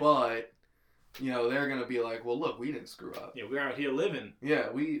 Right. but you know they're gonna be like, well, look, we didn't screw up. Yeah, we're out here living. Yeah,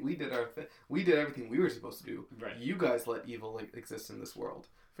 we did our thing. We did everything we were supposed to do. Right. You guys let evil exist in this world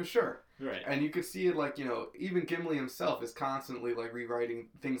for sure. Right. And you could see it like, you know, even Gimli himself is constantly like rewriting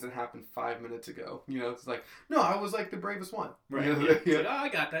things that happened 5 minutes ago. You know, it's like, no, I was like the bravest one. Right. You know? Yeah. It's like, oh, I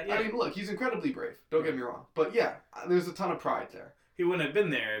got that. Yeah. I mean, look, he's incredibly brave. Don't get me wrong, but yeah, there's a ton of pride there. He wouldn't have been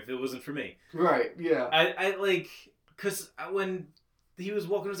there if it wasn't for me. Right. Yeah. I like, cause when he was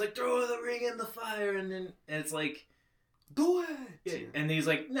walking, it was like, throw the ring in the fire, and it's like, Do it. yeah. And he's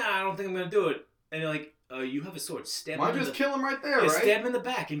like, nah, I don't think I'm gonna do it. And you're like, you have a sword. Stab Why him in just the... kill him right there, yeah, right? Stab him in the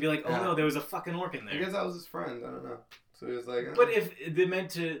back and be like, oh Yeah. no, there was a fucking orc in I there. guess that was his friend. I don't know. So he was like, But if they meant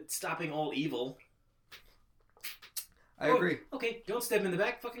to stopping all evil, I agree. Okay, don't stab him in the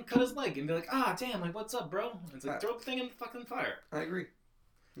back, fucking cut his leg and be like, ah, damn, like what's up, bro? And it's like, throw the thing in the fucking fire. I agree.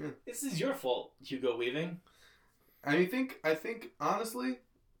 Yeah. This is your fault, Hugo Weaving. I think honestly,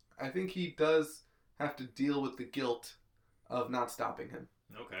 I think he does have to deal with the guilt of not stopping him.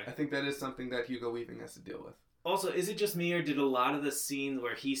 Okay. I think that is something that Hugo Weaving has to deal with. Also, is it just me, or did a lot of the scenes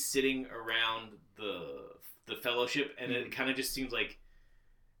where he's sitting around the fellowship, and it kind of just seems like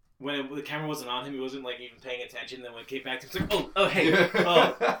when the camera wasn't on him, he wasn't like even paying attention. Then when it came back to him, it's like, oh, hey,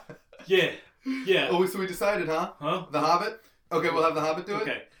 oh, yeah. Oh, so we decided, huh? Huh? The Hobbit? Okay, we'll have the Hobbit do it.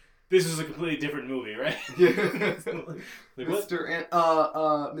 Okay. This is a completely different movie, right? Yeah. Like what? Mr.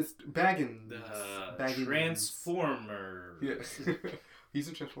 Mr. Baggins. Baggins. Transformer. Yeah. He's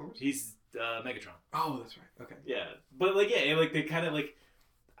in Transformers? He's Megatron. Oh, that's right. Okay. Yeah, but like, yeah, like they kind of like,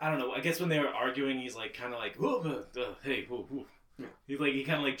 I don't know. I guess when they were arguing, he's like kind of like, hey, whoa. Yeah. He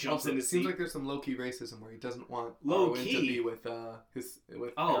kind of like jumps Also, into it seems like there's some low key racism where he doesn't want Low Arwen key? to be with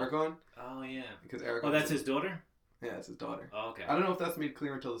Aragorn Oh yeah. because Aragorn. Oh, that's his daughter. Yeah, it's his daughter. Oh, okay. I don't know if that's made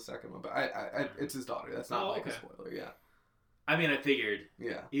clear until the second one, but it's his daughter. That's not like a spoiler. Yeah. I mean, I figured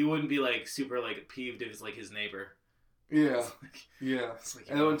Yeah. he wouldn't be like super like peeved if it's like his neighbor. Yeah. It's like, Yeah. it's like,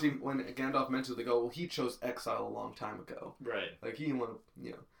 And then when Gandalf mentions, they go, well, he chose exile a long time ago. right. Like he didn't want to,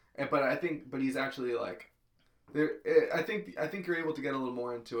 you know. But he's actually like, there. I think you're able to get a little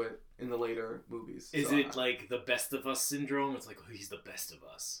more into it in the later movies. Is So, it like the best of us syndrome? It's like, oh, he's the best of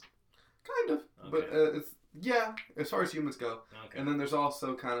us. kind of? Okay. But it's as far as humans go. Okay. And then there's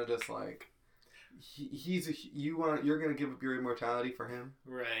also kind of just like, you're gonna give up your immortality for him.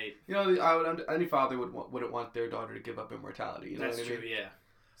 Right. You know, any father wouldn't want their daughter to give up immortality. You know That's what I true. mean? Yeah.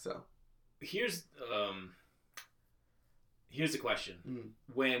 So Here's the question. Mm.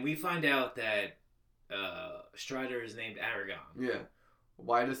 When we find out that Strider is named Aragon, yeah,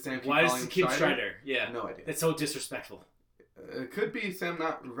 why does Sam? why does calling he him keep Strider? Yeah, No idea. that's so disrespectful It could be Sam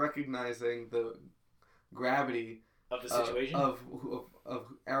not recognizing the gravity of the situation. of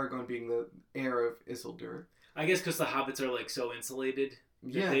Aragorn being the heir of Isildur. I guess because the hobbits are like so insulated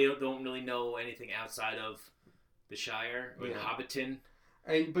that Yeah, they don't really know anything outside of the Shire or Yeah. the Hobbiton.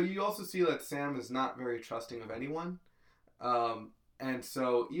 but you also see that Sam is not very trusting of anyone, and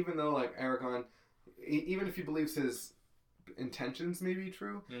so even though like Aragorn, even if he believes his intentions may be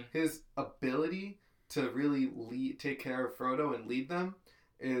true, his ability to really take care of Frodo and lead them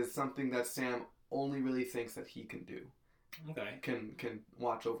is something that Sam only really thinks that he can do. Okay. Can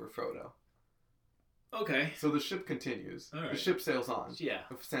watch over Frodo. Okay. So the ship continues. All right. The ship sails on. Yeah.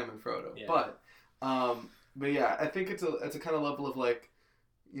 With Sam and Frodo. Yeah. But yeah, I think it's a kind of level of like,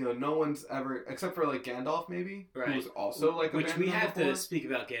 you know, no one's ever, except for like Gandalf maybe, Right. who's also like Which we abandoned have before. to speak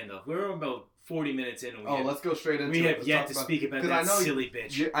about Gandalf. We're about 40 minutes in. And Let's go straight into we it. have Let's yet talk to about- speak about 'cause that I know silly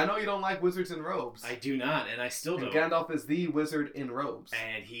bitch. I know you don't like wizards in robes. I do not, and I still and don't. Gandalf is the wizard in robes.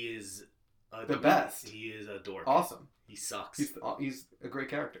 And he is The best. He is a dork. Awesome. He sucks. He's a great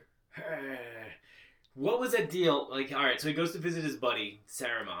character. What was that deal? Like, all right, so he goes to visit his buddy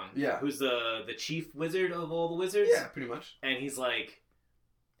Saruman, Yeah. who's the chief wizard of all the wizards. Yeah, pretty much. And he's like,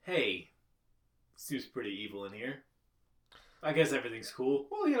 "Hey, seems pretty evil in here. I guess everything's cool."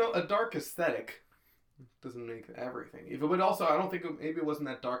 Well, you know, a dark aesthetic doesn't make everything evil. But also, I don't think maybe it wasn't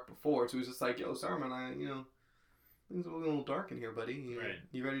that dark before. So he was just like, "Yo, Saruman, things are a little dark in here, buddy.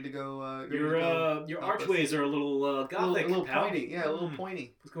 You ready to go? Your archways are a little gothic, a little pal. pointy. Yeah, a little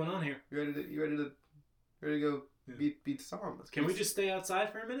pointy. What's going on here? You ready to go Yeah. beat Saruman? Can we just stay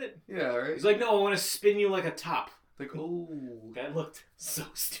outside for a minute? Yeah, right. He's like, "No, I want to spin you like a top." Like, oh. That looked so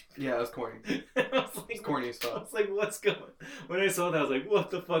stupid. Yeah, it was corny. I was like, It's corny as I fuck. was like, what's going? When I saw that, I was like,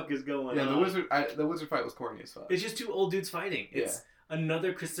 what the fuck is going Yeah, on? the wizard fight was corny as fuck. It's just two old dudes fighting. It's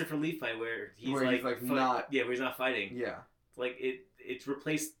another Christopher Lee fight where he's Where he's, not. Yeah, where he's not fighting. Yeah, Like it's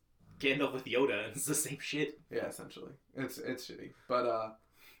replaced Gandalf with Yoda, and it's the same shit. yeah, essentially, it's shitty.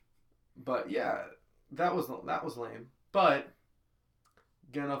 But yeah, that was lame. But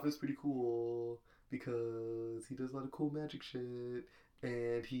Gandalf is pretty cool because he does a lot of cool magic shit,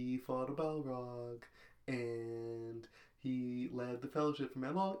 and he fought a Balrog, and he led the Fellowship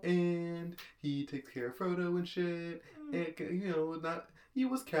from Long, and he takes care of Frodo and shit. And he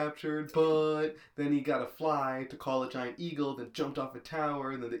was captured, but then he got to fly to call a giant eagle, then jumped off a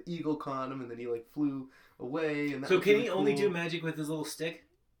tower, and then the eagle caught him, and then he flew away. And that So was can really he only cool. do magic with his little stick?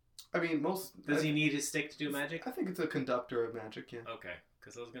 I mean, Does he need his stick to do magic? I think it's a conductor of magic. Yeah, Okay,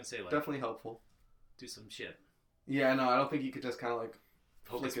 because I was gonna say like definitely helpful. do some shit. Yeah, no, I don't think you could just kind of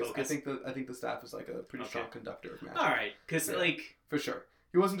Focus, flick his. focus. I think the staff is a pretty Okay. strong conductor of magic. All right, because Yeah. like For sure.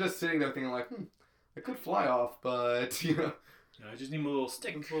 He wasn't just sitting there thinking I could fly off, but I just need my little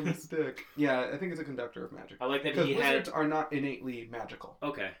stick. this one stick. Yeah, I think it's a conductor of magic. I like that Because he wizards had. are not innately magical.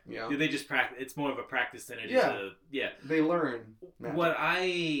 Okay, You know? they just practice. It's more of a practice than it is Yeah. yeah. They learn magic. What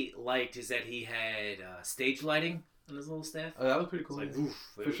I liked is that he had stage lighting on his little staff. Oh, that was pretty It's cool. like, yeah.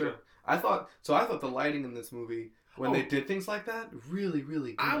 oof, there For we sure. go. I thought the lighting in this movie, when they Oh. did things like that, really,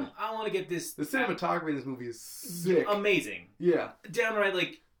 really good. I want to get this. The cinematography in this movie is sick. Amazing. Yeah. Downright,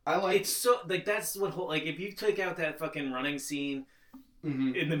 like, I like it's so, like, that's what, like, if you take out that fucking running scene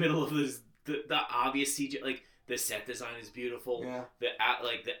Mhm. in the middle of this, the obvious CGI, like, the set design is beautiful. Yeah.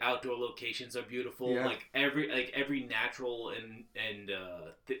 The outdoor locations are beautiful. Yeah. Like, every natural and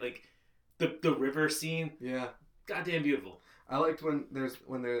like, the river scene, Yeah. goddamn beautiful. I liked when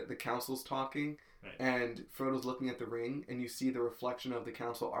the council's talking Right. and Frodo's looking at the ring and you see the reflection of the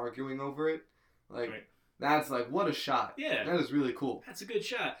council arguing over it. Like Right. that's what a shot. Yeah. That is really cool. That's a good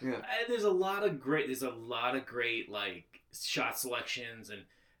shot. Yeah. And there's a lot of great like shot selections and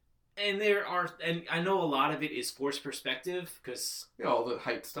I know a lot of it is forced perspective because Yeah, all the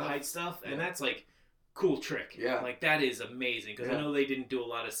height the stuff. height stuff, and Yeah. that's like cool trick. Yeah. Like that is amazing because Yeah. I know they didn't do a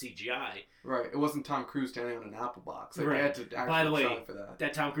lot of CGI. Right. It wasn't Tom Cruise standing on an apple box. Like, Right. they had to actually By the way, try for that.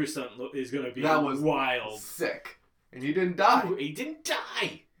 That Tom Cruise stunt is gonna be That was wild. Sick. And he didn't die. Ooh, he didn't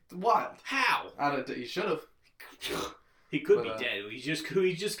die. It's wild. How? He should have. He could But, be uh, dead. He just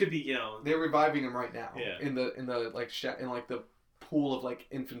could be, They're reviving him right now. Yeah. In the the pool of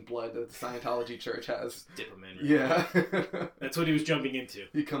infant blood that the Scientology church has. dip him in. Yeah. That's what he was jumping into.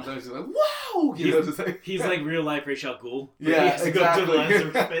 He comes out and he's like, wow! You know, just like, He's like real life Ra's al Ghul. Yeah, He has to exactly. go to the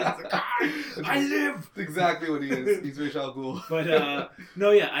Lazarus pit. It's like, "Ah, I live. That's exactly what he is. He's Ra's al Ghul. But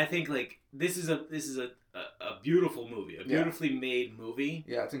no, yeah, I think like this is a beautiful movie, a beautifully made movie.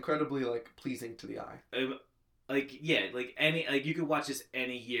 Yeah, it's incredibly pleasing to the eye. You could watch this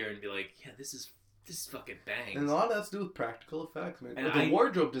any year and be like, yeah, this is fucking bangs. And a lot of that's to do with practical effects, man. And The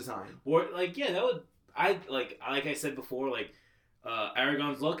wardrobe design. Or that would like I said before,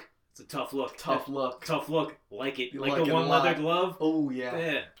 Aragorn's look. It's a tough look. Tough look. Tough look. Like it. You Like like the it a one lot. leather glove. Oh, yeah.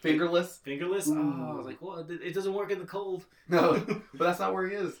 Yeah. Fingerless? Fingerless. Ooh. Oh, I was like, well, it doesn't work in the cold. No, but that's not where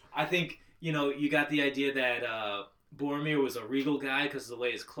he is. I think you got the idea that Boromir was a regal guy because of the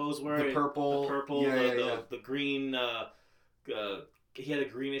way his clothes were. The purple. Yeah. the green. He had a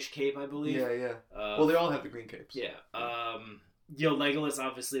greenish cape, I believe. Yeah. Well, they all have the green capes. Yeah. Legolas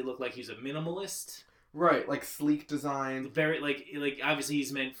obviously looked like he's a minimalist. Right, sleek design. Very like obviously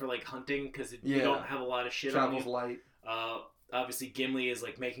he's meant for hunting because you Yeah. don't have a lot of shit Travels on you. light. Obviously Gimli is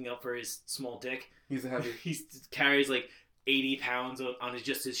making up for his small dick. He's a heavy. He carries 80 pounds on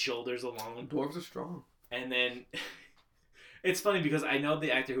his shoulders alone. Dwarves are strong. And then it's funny because I know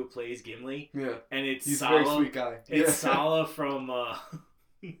the actor who plays Gimli, Yeah. and it's He's Sala. a very sweet guy. It's Yeah. Sala from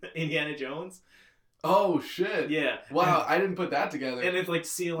Indiana Jones. Oh, shit. Yeah. Wow, I didn't put that together. And it's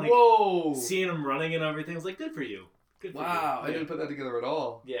seeing Whoa. seeing him running and everything. It's good for you. Good for Wow, you. I didn't put that together at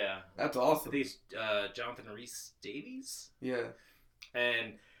all. Yeah. That's I awesome. think it's Jonathan Rhys Davies. Yeah.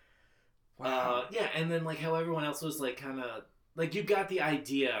 And Wow. and then how everyone else was kind of you got the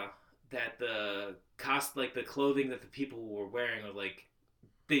idea that the the clothing that the people were wearing were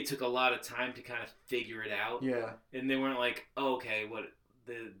they took a lot of time to kind of figure it out, Yeah. and they weren't oh, okay,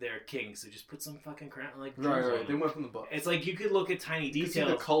 they're kings, so just put some fucking crown Right. jewels They on. went from the book. It's you could look at tiny You can see the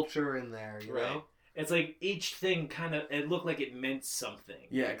details, culture in there, you right? know? It's each thing kind of it looked like it meant something,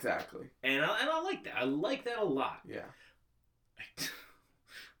 Yeah, exactly. and I like that. I like that a lot. Yeah.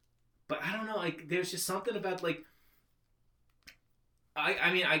 But I don't know, there's just something about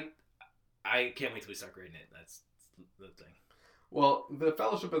I can't wait till we start grading it. That's the thing. Well, the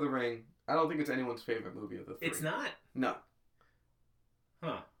Fellowship of the Ring, I don't think it's anyone's favorite movie of the three. It's not? No.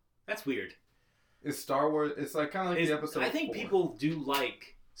 Huh. That's weird. It's Star Wars. It's like kind of like the episode. I think 4. people do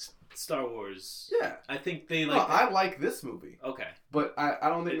like Star Wars. Yeah. I think they No, like. I like this movie, Okay. but I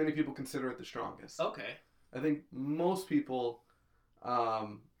don't think many people consider it the strongest. Okay. I think most people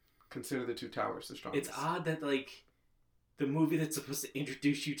consider The Two Towers the strongest. It's odd that like the movie that's supposed to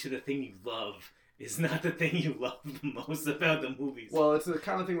introduce you to the thing you love is not the thing you love the most about the movies. Well, it's the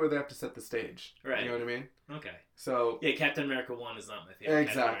kind of thing where they have to set the stage. Right. You know what I mean? Okay. So Yeah, Captain America 1 is not my favorite.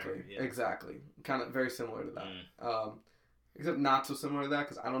 exactly, Yeah. exactly. Kind of very similar to that. Except not so similar to that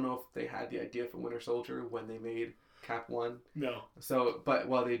because I don't know if they had the idea for Winter Soldier when they made Cap 1. No. So, but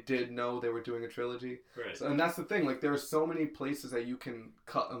while they did know they were doing a trilogy. Right. So, and that's the thing. Like, there are so many places that you can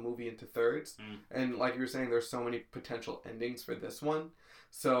cut a movie into thirds, and like you were saying, there's so many potential endings for this one.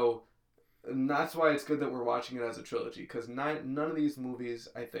 So, and that's why it's good that we're watching it as a trilogy because none of these movies,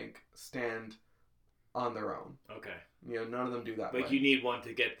 I think, stand on their own. Okay. You know, none of them do that. Like way. you need one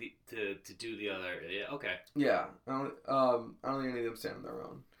to get to do the other. Yeah. Okay. Yeah, I don't think any of them stand on their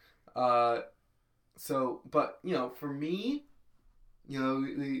own. So, but you know, for me, you know,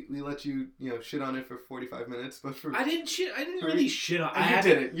 we let you shit on it for 45 minutes, but for I didn't for really me- shit on.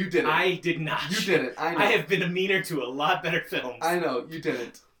 You did it. I did not. You did it. I know. I have been a meaner to a lot better films. I know you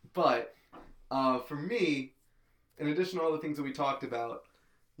didn't, but for me, in addition to all the things that we talked about,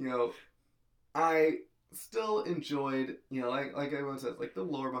 you know, I still enjoyed, you know, like everyone says, like the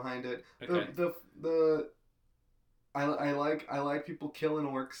lore behind it. Okay. I like people killing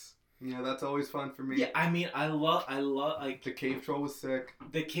orcs. You know, that's always fun for me. Yeah, I mean, I love like The cave troll was sick.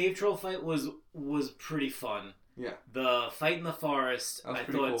 the cave troll fight was pretty fun. Yeah. The fight in the forest, That was I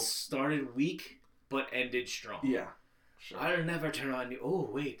pretty thought cool. started weak but ended strong. Yeah. Sure. I'll never turn on you. Oh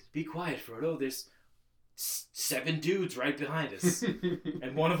wait, be quiet, Frodo. There's 7 dudes right behind us,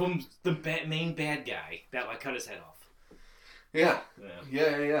 and one of them's the main bad guy that like cut his head off. Yeah.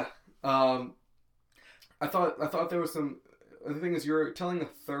 Yeah. Yeah. I thought there was some. The thing is, you're telling a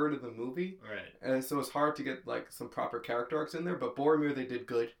third of the movie, Right. and so it's hard to get like some proper character arcs in there. But Boromir, they did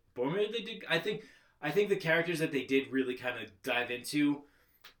good. Boromir, they did. I think the characters that they did really kind of dive into,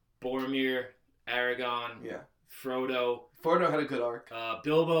 Boromir, Aragorn, Yeah. Frodo, Frodo had a good arc.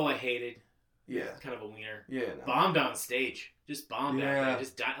 Bilbo, I hated. Yeah. Kind of a wiener. Yeah. No. Bombed on stage. Just bombed out there.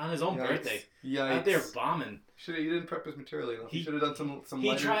 Just died on his own birthday. Yeah. Out there bombing. You didn't prep his material enough. He should have done some. He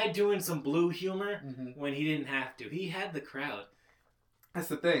lighter... tried doing some blue humor Mhm. when he didn't have to. He had the crowd. That's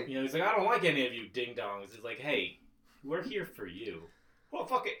the thing. You know, he's like, I don't like any of you ding dongs. It's like, hey, we're here for you. Well,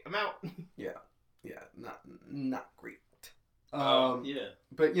 fuck it, I'm out. Yeah. Not great. Yeah.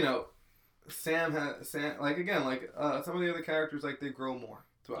 But you know, Sam like again like some of the other characters like they grow more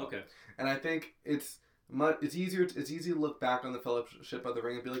throughout. Okay. And I think it's easy to look back on the Fellowship of the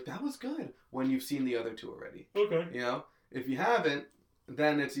Ring and be like that was good when you've seen the other two already. Okay. You know, if you haven't,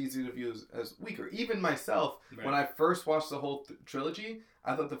 then it's easy to view as weaker. Even myself, Right. when I first watched the whole trilogy,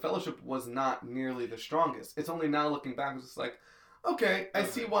 I thought the Fellowship was not nearly the strongest. It's only now looking back, it's just like, okay, I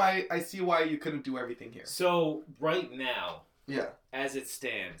see why you couldn't do everything here. So, right now, Yeah. as it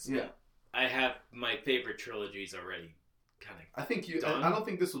stands, Yeah. I have my favorite trilogies already kind of. I think Done? I don't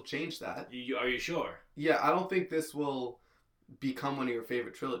think this will change that. Are you sure? Yeah, I don't think this will become one of your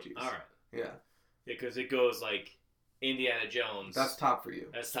favorite trilogies. All right. Yeah. Because it goes like Indiana Jones. That's top for you.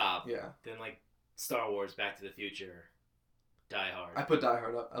 That's top. Yeah. Then like Star Wars, Back to the Future, Die Hard. I put Die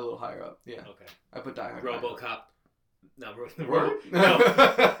Hard up a little higher up. Yeah. Okay. I put Die Hard. higher up. RoboCop. No, Word? no.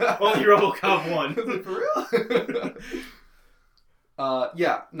 Only RoboCop 1. Is it for real?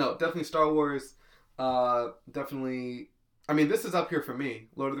 Yeah, no, definitely Star Wars. Definitely. I mean, this is up here for me.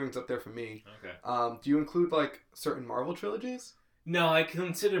 Lord of the Rings up there for me. Okay. Do you include like certain Marvel trilogies? No, I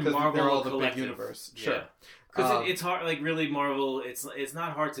consider 'Cause Marvel they're all a the big collective universe. Yeah. Sure. Because it's hard. Like really, Marvel. It's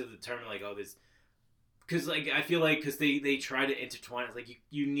not hard to determine like this. Because like I feel like because they try to intertwine. It's like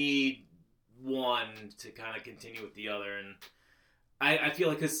you need one to kind of continue with the other, and I feel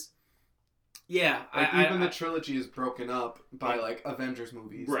like because yeah, Like, even the trilogy is broken up by like Avengers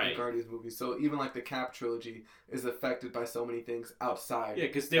movies Right. and Guardians movies. So even like the Cap trilogy is affected by so many things outside. yeah,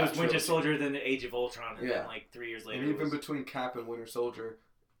 because there was that Winter trilogy. Soldier, then the Age of Ultron, and Yeah. then like 3 years later, And even it was, between Cap and Winter Soldier,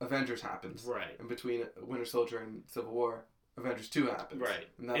 Avengers happens. right, And between Winter Soldier and Civil War, Avengers 2 happens. right.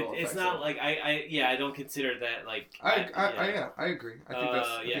 And that all It's affects not it. like I don't consider that like I agree. I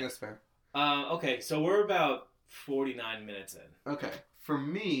think yeah. that's fair. Okay, so we're about 49 minutes in. Okay. For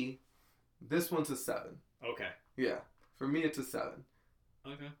me, this one's a 7. Okay. Yeah. For me, it's a 7.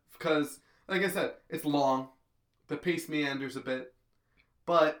 Okay. Because, like I said, it's long. The pace meanders a bit.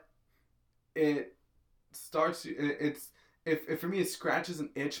 But it starts. It's if for me it scratches an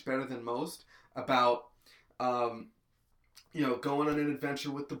itch better than most about. Going on an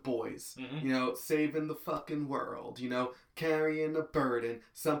adventure with the boys, saving the fucking world, carrying a burden.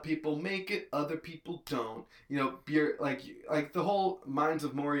 Some people make it, other people don't. Beer, like the whole Mines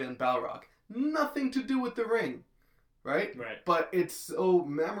of Moria and Balrog. Nothing to do with the ring, right? Right. But it's so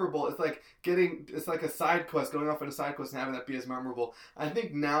memorable. It's like a side quest, going off on a side quest and having that be as memorable. I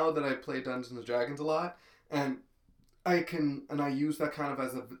think now that I play Dungeons and Dragons a lot, and I use that kind of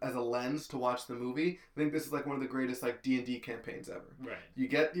as a lens to watch the movie. I think this is like one of the greatest like D&D campaigns ever. Right. You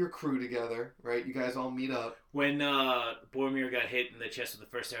get your crew together, right? You guys all meet up. When Boromir got hit in the chest with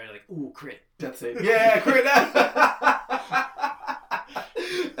the first arrow, you're like, ooh, crit. Death save. Yeah, crit.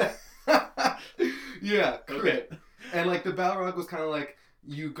 Yeah, crit. Okay. And like the Balrog was kind of like,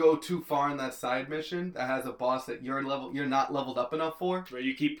 you go too far in that side mission that has a boss that you're not leveled up enough for. Where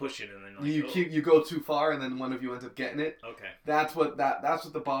you keep pushing and then you go too far and then one of you ends up getting it. Okay. That's what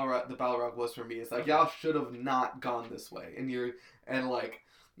the Balrog was for me. It's like y'all should have not gone this way. I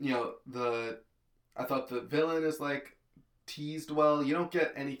thought the villain is like teased well. You don't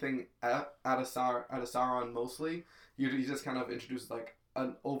get anything out of Sauron mostly. You just kind of introduce like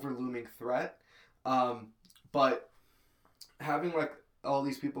an overlooming threat. But having like all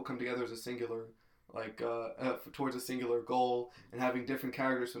these people come together as a singular, towards a singular goal, and having different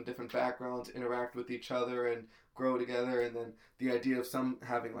characters from different backgrounds interact with each other and grow together, and then the idea of some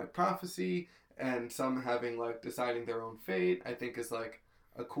having like prophecy and some having like deciding their own fate, I think is like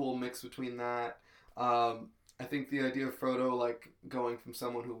a cool mix between that. I think the idea of Frodo like going from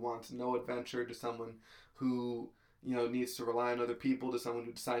someone who wants no adventure to someone who needs to rely on other people to someone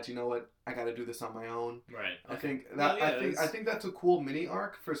who decides, I got to do this on my own. Right. Okay. I think that's a cool mini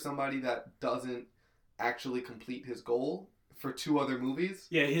arc for somebody that doesn't actually complete his goal for 2 other movies.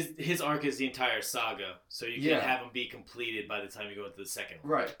 Yeah, his arc is the entire saga, so you can't have him be completed by the time you go into the second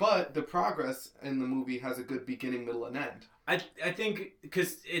one. Right, but the progress in the movie has a good beginning, middle, and end. I think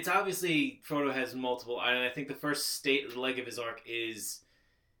because it's obviously Frodo has multiple, and I think the first leg of his arc is.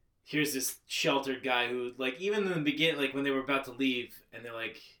 Here's this sheltered guy who, like, even in the beginning, like, when they were about to leave, and they're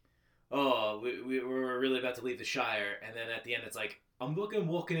like, oh, we were really about to leave the Shire, and then at the end it's like, I'm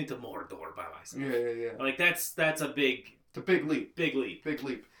walking into Mordor by myself. Yeah. Like, that's a big... It's a big leap. Big leap. Big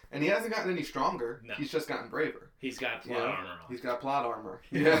leap. And he hasn't gotten any stronger. No. He's just gotten braver. He's got plot armor on. He's got plot armor.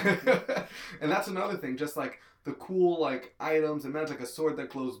 Yeah. And that's another thing, just, like, the cool, like, items, and that's, like, a sword that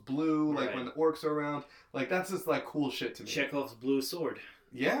glows blue, like, when the orcs are around. Like, that's just, like, cool shit to me. Chekhov's blue sword.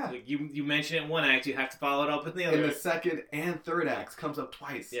 Yeah. Like you mention it in one act, you have to follow it up with the other. In the second and third acts, comes up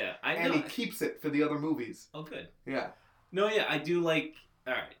twice. Yeah, I know. And he keeps it for the other movies. Oh, good. Yeah. No, yeah, I do like...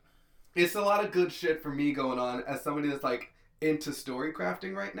 Alright. It's a lot of good shit for me going on as somebody that's, like, into story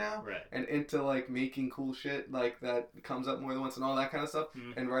crafting right now. Right. And into, like, making cool shit, like, that comes up more than once and all that kind of stuff.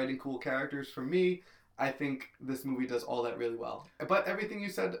 Mm-hmm. And writing cool characters. For me, I think this movie does all that really well. But everything you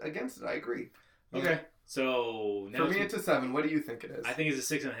said against it, I agree. Okay. Yeah. So now for me, it's a 7. What do you think it is? I think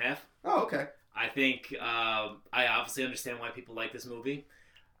it's a 6.5. Oh, okay. I think I obviously understand why people like this movie.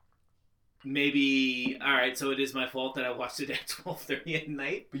 Maybe so it is my fault that I watched it at 12:30 at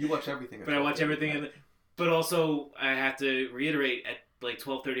night. But you watch everything. But I watch everything, but also I have to reiterate at like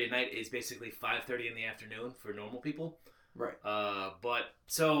 12:30 at night is basically 5:30 in the afternoon for normal people. Right. But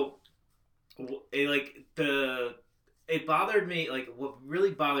so it bothered me, like, what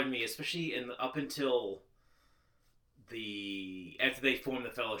really bothered me, especially up until after they formed the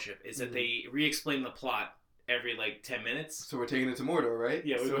Fellowship, is that they re-explain the plot every, 10 minutes. So we're taking it to Mordor, right?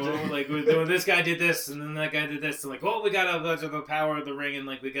 Yeah, we're doing this guy did this, and then that guy did this, and we gotta go to the power of the ring, and,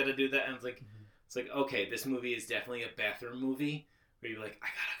 we gotta do that, and it's like, okay, this movie is definitely a bathroom movie, where you're like, I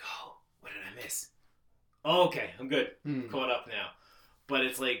gotta go. What did I miss? Oh, okay, I'm good. Caught up now. But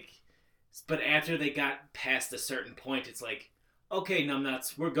it's but after they got past a certain point, it's like, okay,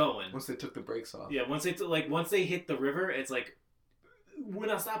 numbnuts, we're going. Once they took the brakes off. Yeah, once they hit the river, it's like, we're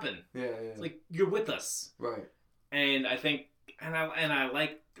not stopping. Yeah. It's like, you're with us. Right. And I think, and I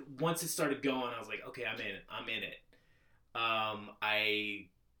like, once it started going, I was like, okay, I'm in it. I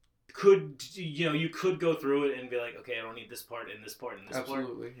could, you could go through it and be like, okay, I don't need this part and this part and this part.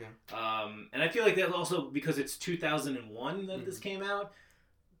 Absolutely, yeah. And I feel like that's also because it's 2001 that this came out.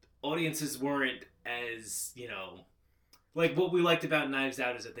 Audiences weren't as, like what we liked about Knives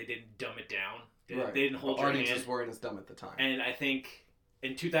Out is that they didn't dumb it down. They didn't hold your hand. Audiences weren't as dumb at the time. And I think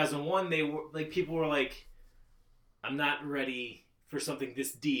in 2001, they were people were like, I'm not ready for something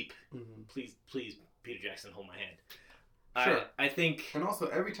this deep. Mm-hmm. Please, Peter Jackson, hold my hand. Sure. I think... And also,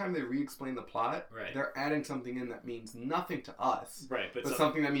 every time they re-explain the plot, they're adding something in that means nothing to us. Right. But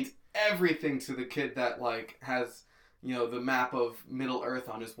something that means everything to the kid that like has, you know, the map of Middle Earth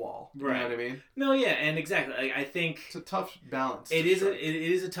on his wall. You Right. know what I mean? No, yeah, and exactly. I think It's a tough balance. it to is. strike. It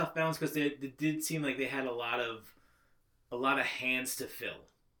is a tough balance because it did seem like they had a lot of hands to fill,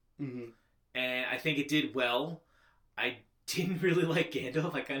 Mhm. and I think it did well. I didn't really like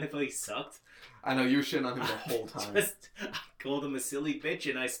Gandalf. I kind of felt he sucked. I know you were shitting on him the whole time. I called him a silly bitch,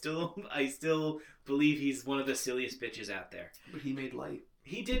 and I still believe he's one of the silliest bitches out there. But he made light.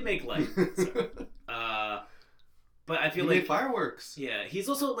 He did make light, but I feel he like made fireworks. yeah, he's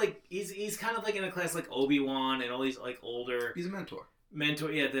also like he's kind of like in a class like Obi-Wan and all these like older He's a mentor.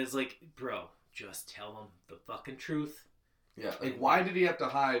 mentor. Yeah, there's like, bro, just tell him the fucking truth. Yeah, like why did he have to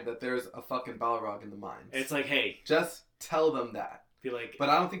hide that there's a fucking Balrog in the mines? It's like, hey, Just tell them that. feel like, But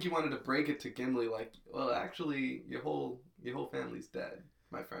I don't think he wanted to break it to Gimli. Like, well, actually, your whole family's dead,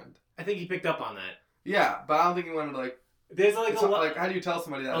 my friend. I think he picked up on that. Yeah, but I don't think he wanted to like. There's like It's a not, lot, like, how do you tell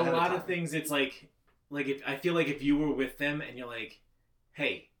somebody that? a ahead lot time? of things. It's like if I feel like if you were with them and you're like,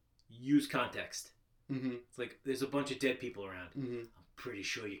 hey, use context. Mm-hmm. It's like there's a bunch of dead people around. Mm-hmm. I'm pretty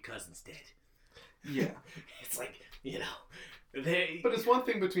sure your cousin's dead. Yeah. It's like, you know, they. But it's one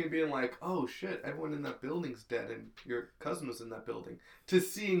thing between being like, oh shit, everyone in that building's dead and your cousin was in that building, to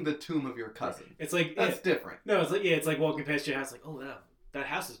seeing the tomb of your cousin. It's like That's different. no, it's like it's like walking past your house, like, oh, that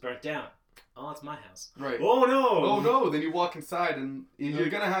house is burnt down. Oh, it's my house. Right. Oh no! Oh no! Then you walk inside, and you're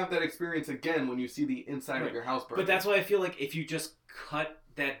gonna have that experience again when you see the inside of your house burn. But that's why I feel like if you just cut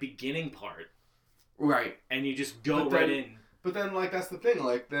that beginning part right. and you just go But right then- in. But then, like, that's the thing.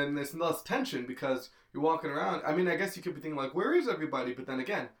 Like, then there's less tension because you're walking around. I mean, I guess you could be thinking like, where is everybody? But then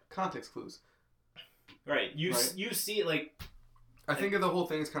again, context clues. Right. You Right. you see it like I think the whole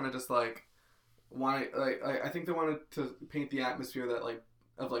thing is kind of just like, why? Like, I think they wanted to paint the atmosphere that like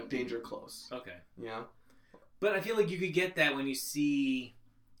of like danger close. okay. You know. But I feel like you could get that when you see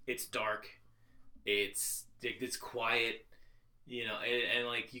it's dark, it's quiet, you know, and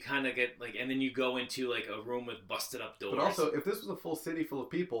like you kind of get like, and then you go into like a room with busted up doors. But also, if this was a full city full of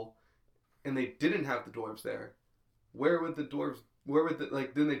people, and they didn't have the dwarves there, where would the dwarves? Where would the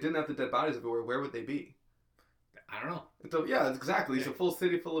like? Then they didn't have the dead bodies everywhere. Where would they be? I don't know. So yeah, exactly. It's a full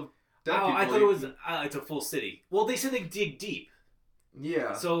city full of dead Oh, people. I thought it was it's a full city. Well, they said they dig deep,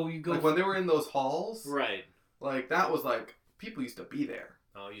 Yeah. so you go Like when they were in those halls, right. like that was like people used to be there.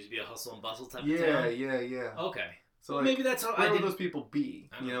 Oh, it used to be a hustle and bustle type of Yeah, town. yeah. Okay. So Well, like, maybe that's how where I would did. those people be?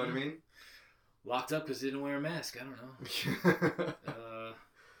 I don't You know what I know. mean? Locked up because they didn't wear a mask. I don't know.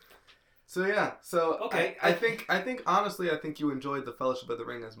 So yeah, so Okay, I think honestly, I think you enjoyed the Fellowship of the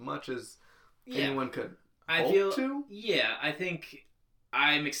Ring as much as Yeah, anyone could I hope feel. to. Yeah, I think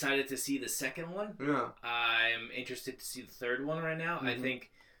I'm excited to see the second one. Yeah. I'm interested to see the third one right now. I Mhm.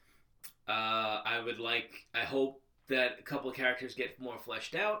 think I hope that a couple of characters get more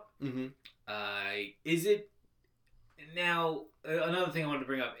fleshed out. Mm-hmm. Is it now another thing I wanted to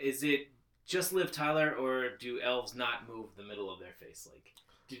bring up? Is it just Liv Tyler, or do elves not move the middle of their face? Like,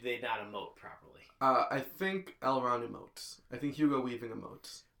 do they not emote properly? I think Elrond emotes. I think Hugo Weaving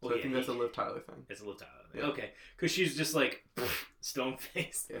emotes. So Well, I yeah, think that's a he- Liv Tyler thing. It's a Liv Tyler thing. Yeah. Okay, because she's just like stone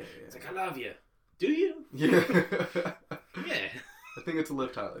faced. Yeah, It's like, I love you. Do you? yeah. Yeah. I think it's a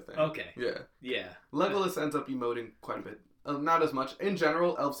Liv Tyler thing. Okay. Yeah. Yeah. Legolas ends up emoting quite a bit. Not as much. In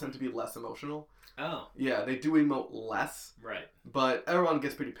general, elves tend to be less emotional. Oh, Yeah, they do emote less, right. but Elrond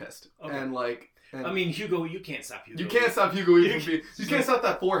gets pretty pissed. Okay. And like... And I mean, Hugo, you can't stop Hugo. you can't stop Hugo Weaving. You- You can't stop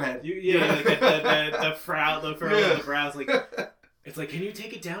that forehead. Like the frown, the furrow Yeah. of the brows. Like, it's like, can you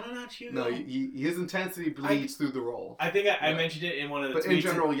take it down a notch, Hugo? No, his intensity bleeds through the role. I think I Yeah. mentioned it in one of the But tweets. in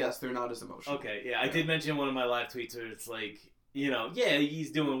general, yes, they're not as emotional. Okay, yeah, I Yeah. did mention in one of my live tweets where it's like, you know, yeah, he's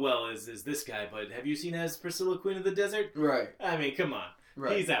doing well as this guy, but have you seen as Priscilla, Queen of the Desert? Right, I mean, come on.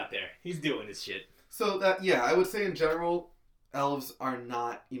 right. He's out there. He's doing his shit. So that, yeah, I would say in general, elves are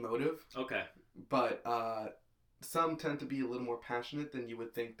not emotive, Okay. but some tend to be a little more passionate than you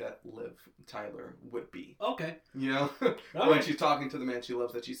would think that Liv Tyler would be. Okay. You know? All when right. she's talking to the man she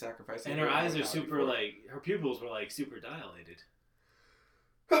loves that she's sacrificing. And her eyes are mortality super, for. like, her pupils were, like, super dilated.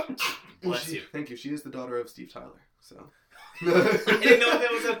 Well, Bless you. Thank you. She is the daughter of Steve Tyler, so. I didn't know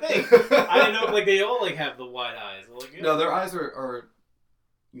that was a thing. I didn't know, like, they all, like, have the wide eyes. Like, yeah. No, their eyes are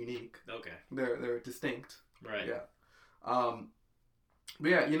unique. Okay. They're distinct. Right. Yeah. But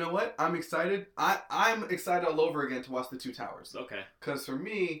yeah, you know what? I'm excited. I'm excited all over again to watch The Two Towers. Okay. Because for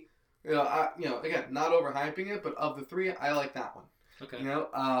me, again, not overhyping it, but of the three, I like that one. Okay. You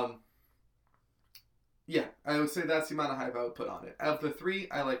know, yeah, I would say that's the amount of hype I would put on it. Of the three,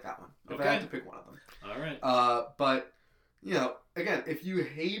 I like that one. If I had Okay. to pick one of them. All right. But, again, if you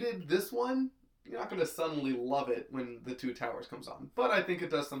hated this one, gonna suddenly love it when the Two Towers comes on. But I think it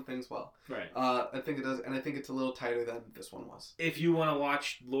does some things well. Right. I think it does, and I think it's a little tighter than this one was. If you want to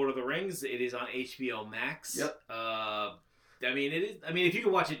watch Lord of the Rings, it is on HBO Max. Yep. I mean, it is. I mean, if you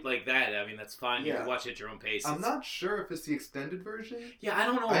can watch it like that, I mean, that's fine. You Yeah. can watch it at your own pace. I'm not sure if it's the extended version. Yeah, I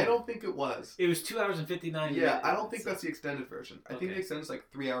don't know. I don't think it was. It was 2 hours and 59 Yeah, minutes. I don't think that's the extended version. I think Okay. the extended is like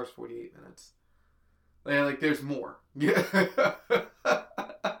 3 hours 48 minutes. Like there's more. Yeah.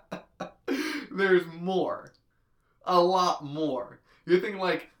 There's more. A lot more. You're thinking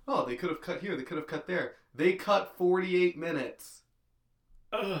like, oh, they could have cut here, they could have cut there. They cut 48 minutes.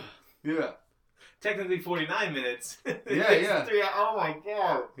 Ugh. Yeah. Technically 49 minutes. Yeah. 3 hours. Oh my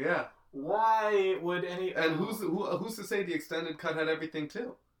god. Yeah. Why would any... And who's to say the extended cut had everything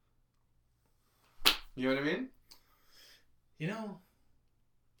too? You know what I mean? You know...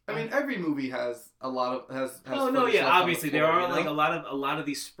 I mean, every movie has a lot of has. Oh no, footage yeah, left on the obviously floor, there are you know? like a lot of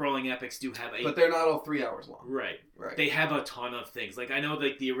these sprawling epics do have a... But they're not all 3 hours long. Right. Right. They have a ton of things. Like, I know,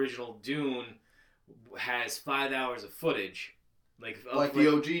 like, the original Dune has 5 hours of footage. Like the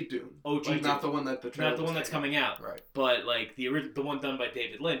OG Dune. OG like, not Dune. the one that the Not the one that's coming out. Right. But, like, the one done by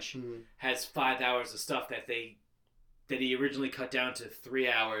David Lynch Mhm. has 5 hours of stuff that he originally cut down to 3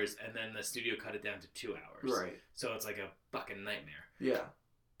 hours, and then the studio cut it down to 2 hours. Right. So it's like a fucking nightmare. Yeah.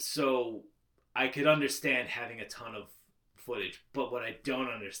 So I could understand having a ton of footage, but what I don't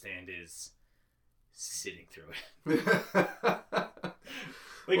understand is sitting through it.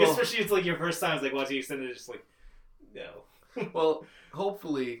 Like, Well- especially it's like your first time, it's like watching extended, it's just like, no. Well,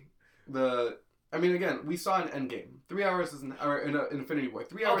 hopefully I mean, again, we saw an Endgame. 3 hours isn't, or in Infinity War.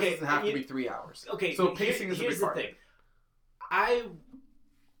 3 hours Okay, doesn't have to be 3 hours. Okay, So pacing is a here's big the part. thing.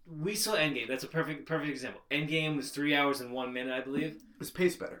 We saw Endgame. That's a perfect example. Endgame was 3 hours and 1 minute, I believe. It's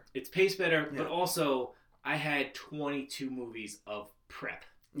paced better. It's paced better, Yeah. but also I had 22 movies of prep.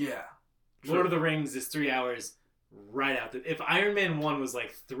 Yeah. Lord of the Rings is 3 hours right out. If Iron Man 1 was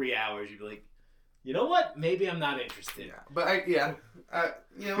like 3 hours, you'd be like, you know what? Maybe I'm not interested. Yeah, but you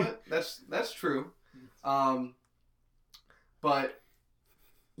know what? That's true. But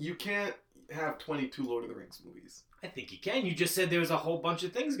you can't have 22 Lord of the Rings movies. I think you can. You just said there was a whole bunch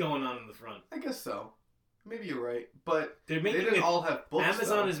of things going on in the front. I guess so. Maybe you're right, but They're they making didn't all have books.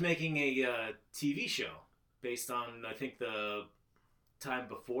 Amazon though. is making a TV show based on, I think, the time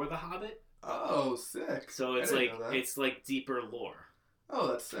before The Hobbit. Oh, sick! So I didn't know that. it's like deeper lore. Oh,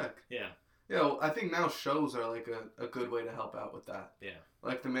 that's sick. Yeah. Yeah, well, I think now shows are like a good way to help out with that. Yeah.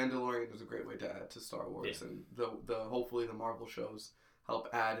 Like The Mandalorian is a great way to add to Star Wars, and the hopefully the Marvel shows help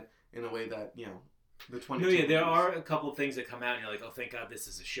add in a way that the 22. No, yeah, there movies. are a couple of things that come out and you're like, oh, thank God this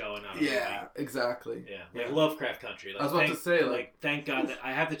is a show and not a Yeah, movie. exactly. Yeah, like Lovecraft Country. Like, I was about to say, like, thank God that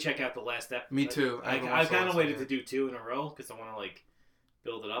I have to check out the last episode. Me too. I haven't I watched the kind of last waited one to do 2 in a row because I want to like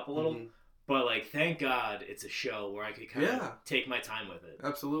build it up a little. Mhm. But like, thank God it's a show where I could kind of take my time with it.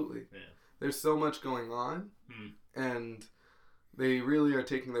 Absolutely. Yeah. There's so much going on, Mhm. and they really are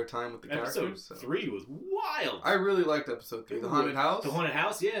taking their time with the Episode characters. So. 3 was wild. I really liked episode 3, the haunted house. The haunted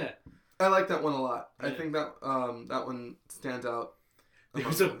house, yeah. I like that one a lot. I Yeah. think that that one stands out. There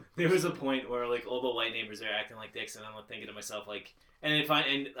was a point where like all the white neighbors are acting like dicks, and I'm thinking to myself like,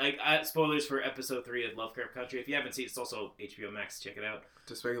 spoilers for episode 3 of Lovecraft Country. If you haven't seen it, it's also HBO Max. Check it out.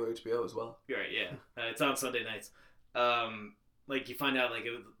 Just regular HBO as well. You're right, yeah. It's on Sunday nights. Like you find out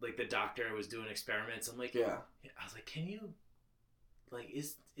like the doctor was doing experiments. I'm like, Yeah. I was like, can you, like,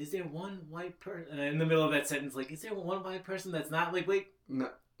 is there one white person? And in the middle of that sentence, like, is there one white person that's not like, wait, No.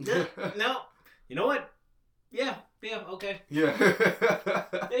 no, you know what? Yeah, okay. Yeah.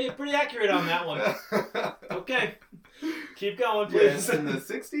 Yeah, you're pretty accurate on that one. Okay, keep going, Yeah, please. in the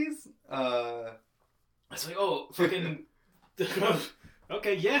 60s, I was like, oh, fucking.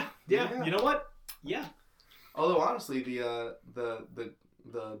 Okay, yeah. Yeah. You know what? Yeah. although honestly, the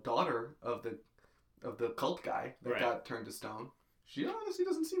daughter of the cult guy that Right. got turned to stone, she honestly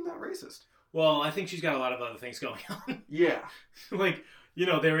doesn't seem that racist. Well, I think she's got a lot of other things going on. Yeah. Like,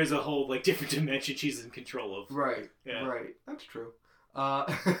 there is a whole like different dimension she's in control of. Right. Yeah. Right. That's true.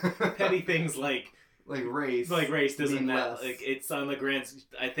 Petty things like race. like race doesn't mean matter. less. Like it's on the grand.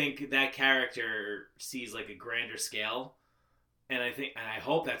 I think that character sees like a grander scale, and I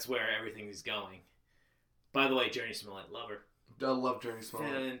hope that's where everything is going. By the way, Journey Smollett, love her. I love Journey Smollett.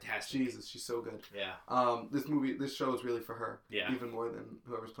 Fantastic. Jesus, she's so good. Yeah. This show is really for her. Yeah. Even more than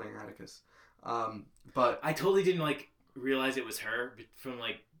whoever's playing Atticus. But I totally didn't like realize it was her from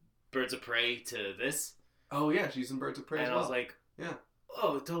like Birds of Prey to this, oh yeah, she's in Birds of Prey and as I well. was like, Yeah.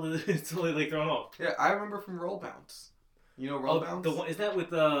 oh, totally like thrown off. Yeah, I remember from Roll Bounce. You know Roll Bounce? The one, is that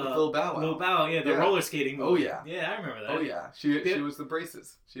with With Lil Bow Wow. Lil Bow, yeah, the Yeah. roller skating movie. Oh, yeah. Yeah, I remember that. Oh yeah, she was the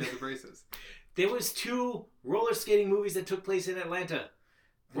braces. She had the braces. There was 2 roller skating movies that took place in Atlanta.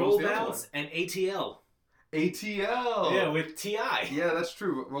 What was Roll the other Bounce and ATL. ATL. Yeah, with T.I. Yeah, that's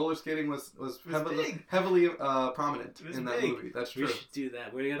true. Roller skating was big. heavily prominent It was in that big. movie. That's We true. should do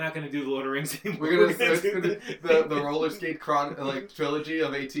that. We're not going to do the Lord of the Rings anymore. We're gonna do the roller skate trilogy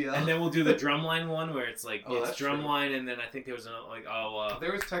of ATL. And then we'll do the drumline one where it's like, Oh, it's that's true. drumline, and then I think there was another, like,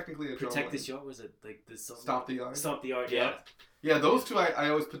 There was technically a Protect drum This line. Yard. Was it like this song? Stomp the Yard. Stomp the Yard, Yeah. yeah. Yeah, those two I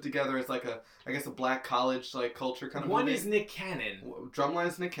always put together as like I guess a black college like culture kind of One movie. is Nick Cannon,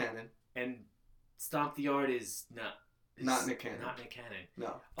 Drumline's Nick Cannon. and Stomp the Yard is not. Not Nick Cannon. Not Nick Cannon.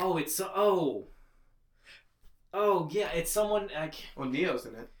 No. Oh, it's yeah, it's someone. Well, Neo's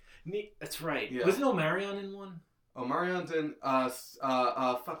in it. That's right. Yeah. Was no Marion in one? Oh, Marion's in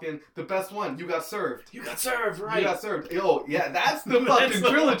fucking the best one. You Got Served. You Got Served, right? You Got Served. Yo, yeah, that's the That's fucking the-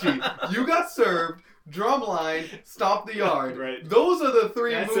 trilogy. You Got Served, Drumline, Stomp the Yard. Right. Those are the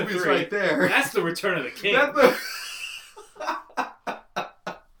 3 That's the movies 3. right there. That's the Return of the King.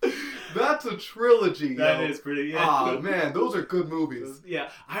 That's a trilogy. That yo. is pretty. Yeah. Ah man, those are good movies. Yeah,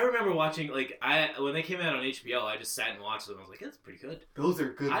 I remember watching when they came out on HBO. I just sat and watched them. I was like, that's pretty good. Those are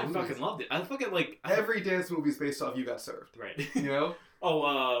good I movies. fucking loved it. I fucking like Every dance movie is based off You Got Served. right. You know?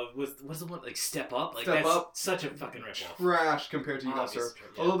 Was the one like Step Up? Like Step that's Up. such a fucking ripoff. Trash compared to You Got Obvious, Served.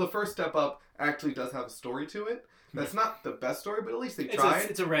 yeah. Although the first Step Up actually does have a story to it. That's not the best story, but at least they It's tried.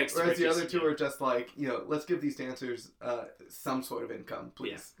 it's a rags to Whereas the riches, other two yeah. are just like, let's give these dancers some sort of income,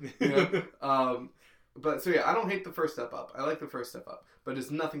 please. Yeah. You know? But so yeah, I don't hate the first Step Up. I like the first Step Up, but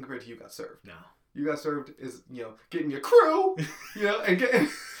it's nothing compared to You Got Served. No. You Got Served is getting your crew, and getting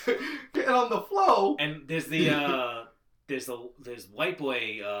on the flow. And there's White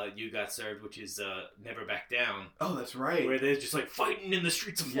Boy You Got Served, which is Never Back Down, Oh, that's right. where they're just like fighting in the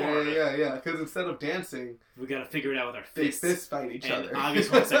streets of Yeah, Florida. yeah. Because instead of dancing, We got to figure it out with our they fists. fist fight each and other. obvious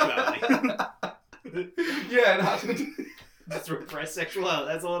homosexuality. Yeah, and how Just repressed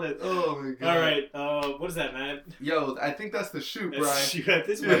sexuality. That's all it is. Oh my god. All right. What is that, man? Yo, I think that's the shoot, Brian.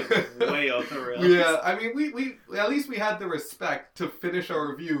 This went way off the rails. Yeah, I mean, we at least we had the respect to finish our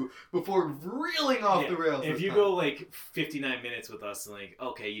review before reeling off the rails. If this you time. go like 59 minutes with us, and like,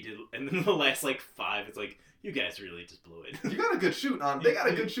 okay, you did, and then the last like 5, it's like, you guys really just blew it. you got a good shoot on. They got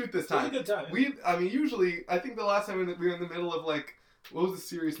a good shoot this It was a time. good time. Usually, I think the last time we were in the middle of like, what was the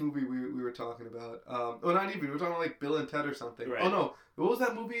serious movie we were talking about? Not even. We were talking about like Bill and Ted or something. Right. Oh no, what was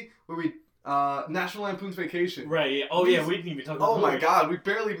that movie where we National Lampoon's Vacation? Right. Yeah. Oh yeah, we didn't even talk about. Oh my movies. god, we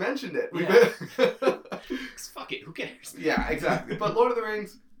barely mentioned it. Yeah. 'Cause fuck it. Who cares? Yeah, exactly. But Lord of the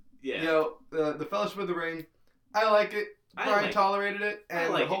Rings, Yeah. the Fellowship of the Ring, I like it. Brian tolerated it,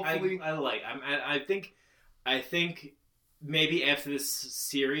 and hopefully, I think maybe after this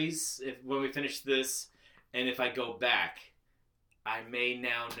series, when we finish this, and if I go back, I may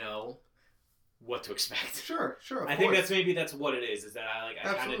now know what to expect. sure. Of I think course. that's what it is that I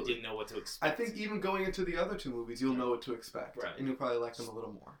kind of Absolutely. didn't know what to I expect. think even going into the other 2 movies, you'll know what to expect, Right. and you'll probably like them a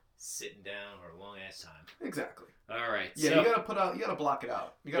little more. Sitting down for a long ass time. Exactly. All right. Yeah, so, you gotta block it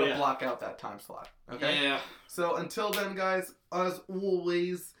out. You gotta Yeah. block out that time slot. Okay. Yeah. So until then, guys, as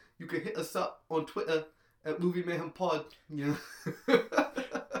always, you can hit us up on Twitter at Movie Mayhem Pod. Yeah.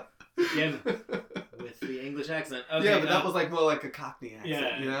 Again, with the English accent. Okay, yeah, but that was like more like a Cockney accent.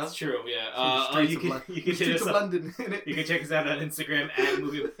 yeah, You know. it's true. Yeah. From the streets You of can Lon- you can hit Streets us of up. London. Innit? You can check us out on Instagram at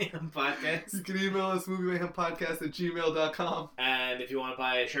Movie Mayhem Podcast. You can email us moviemayhempodcast@gmail.com. And if you want to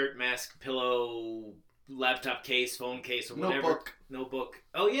buy a shirt, mask, pillow, laptop case, phone case, or whatever. Notebook. Notebook.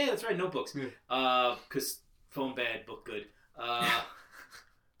 Oh yeah, that's right, notebooks. Yeah. Because phone bad, book good.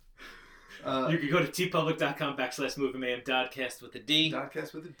 Uh, You can go to tpublic.com/moviemayhem.cast with a D.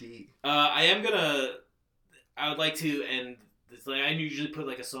 Podcast with a D. I would like to end. It's like I usually put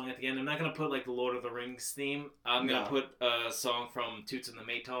like a song at the end. I'm not gonna put like the Lord of the Rings theme. I'm gonna No. put a song from Toots and the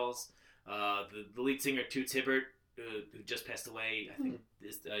Maytals. The lead singer Toots Hibbert, who just passed away. I think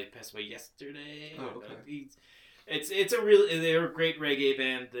he passed away yesterday. Oh, okay. They're a great reggae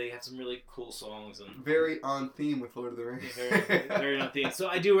band. They have some really cool songs and Very on theme with Lord of the Rings. very, very on theme. So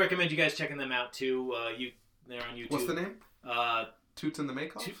I do recommend you guys checking them out too. They're on YouTube. What's the name? Uh, Toots and the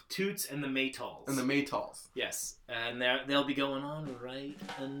Maytals? Toots and the Maytals. And the Maytals. Yes, and they'll be going on right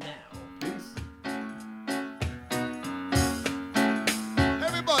now. Peace.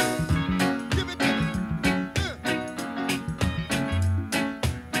 Everybody, give it to me.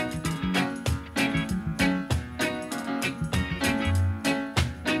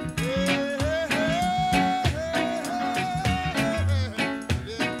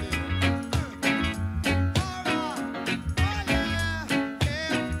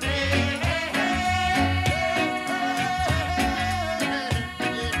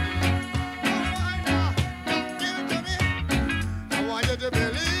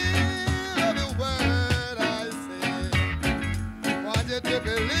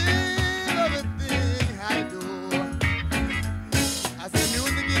 believe everything I do. I said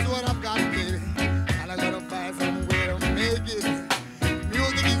music is what I've got, baby, and I gotta find some way to make it.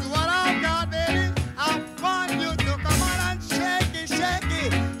 Music is what I've got, baby. I want you to come on and shake it, shake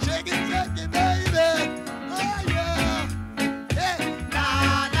it, shake it, shake it, baby. Oh yeah, yeah. Na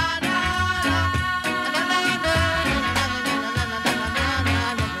na na na na na na.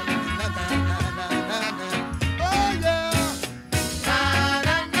 Oh yeah. Na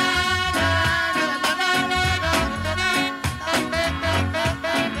na na na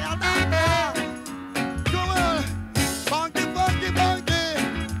na na. Come on, funky, funky, funky.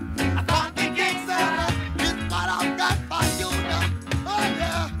 A funky king sana, this what I've got for you now. Oh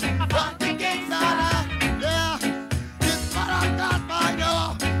yeah, a funky king sana, yeah, this what I've got for you.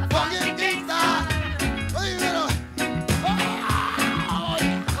 Funky king sana, oh you know, oh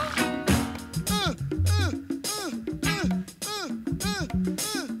yeah.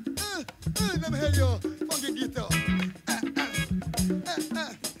 Let me hear your funky guitar.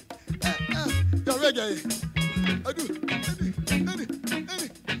 Your reggae. I do.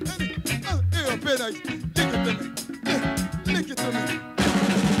 Hey, your pen, lick it to me. Lick it to me.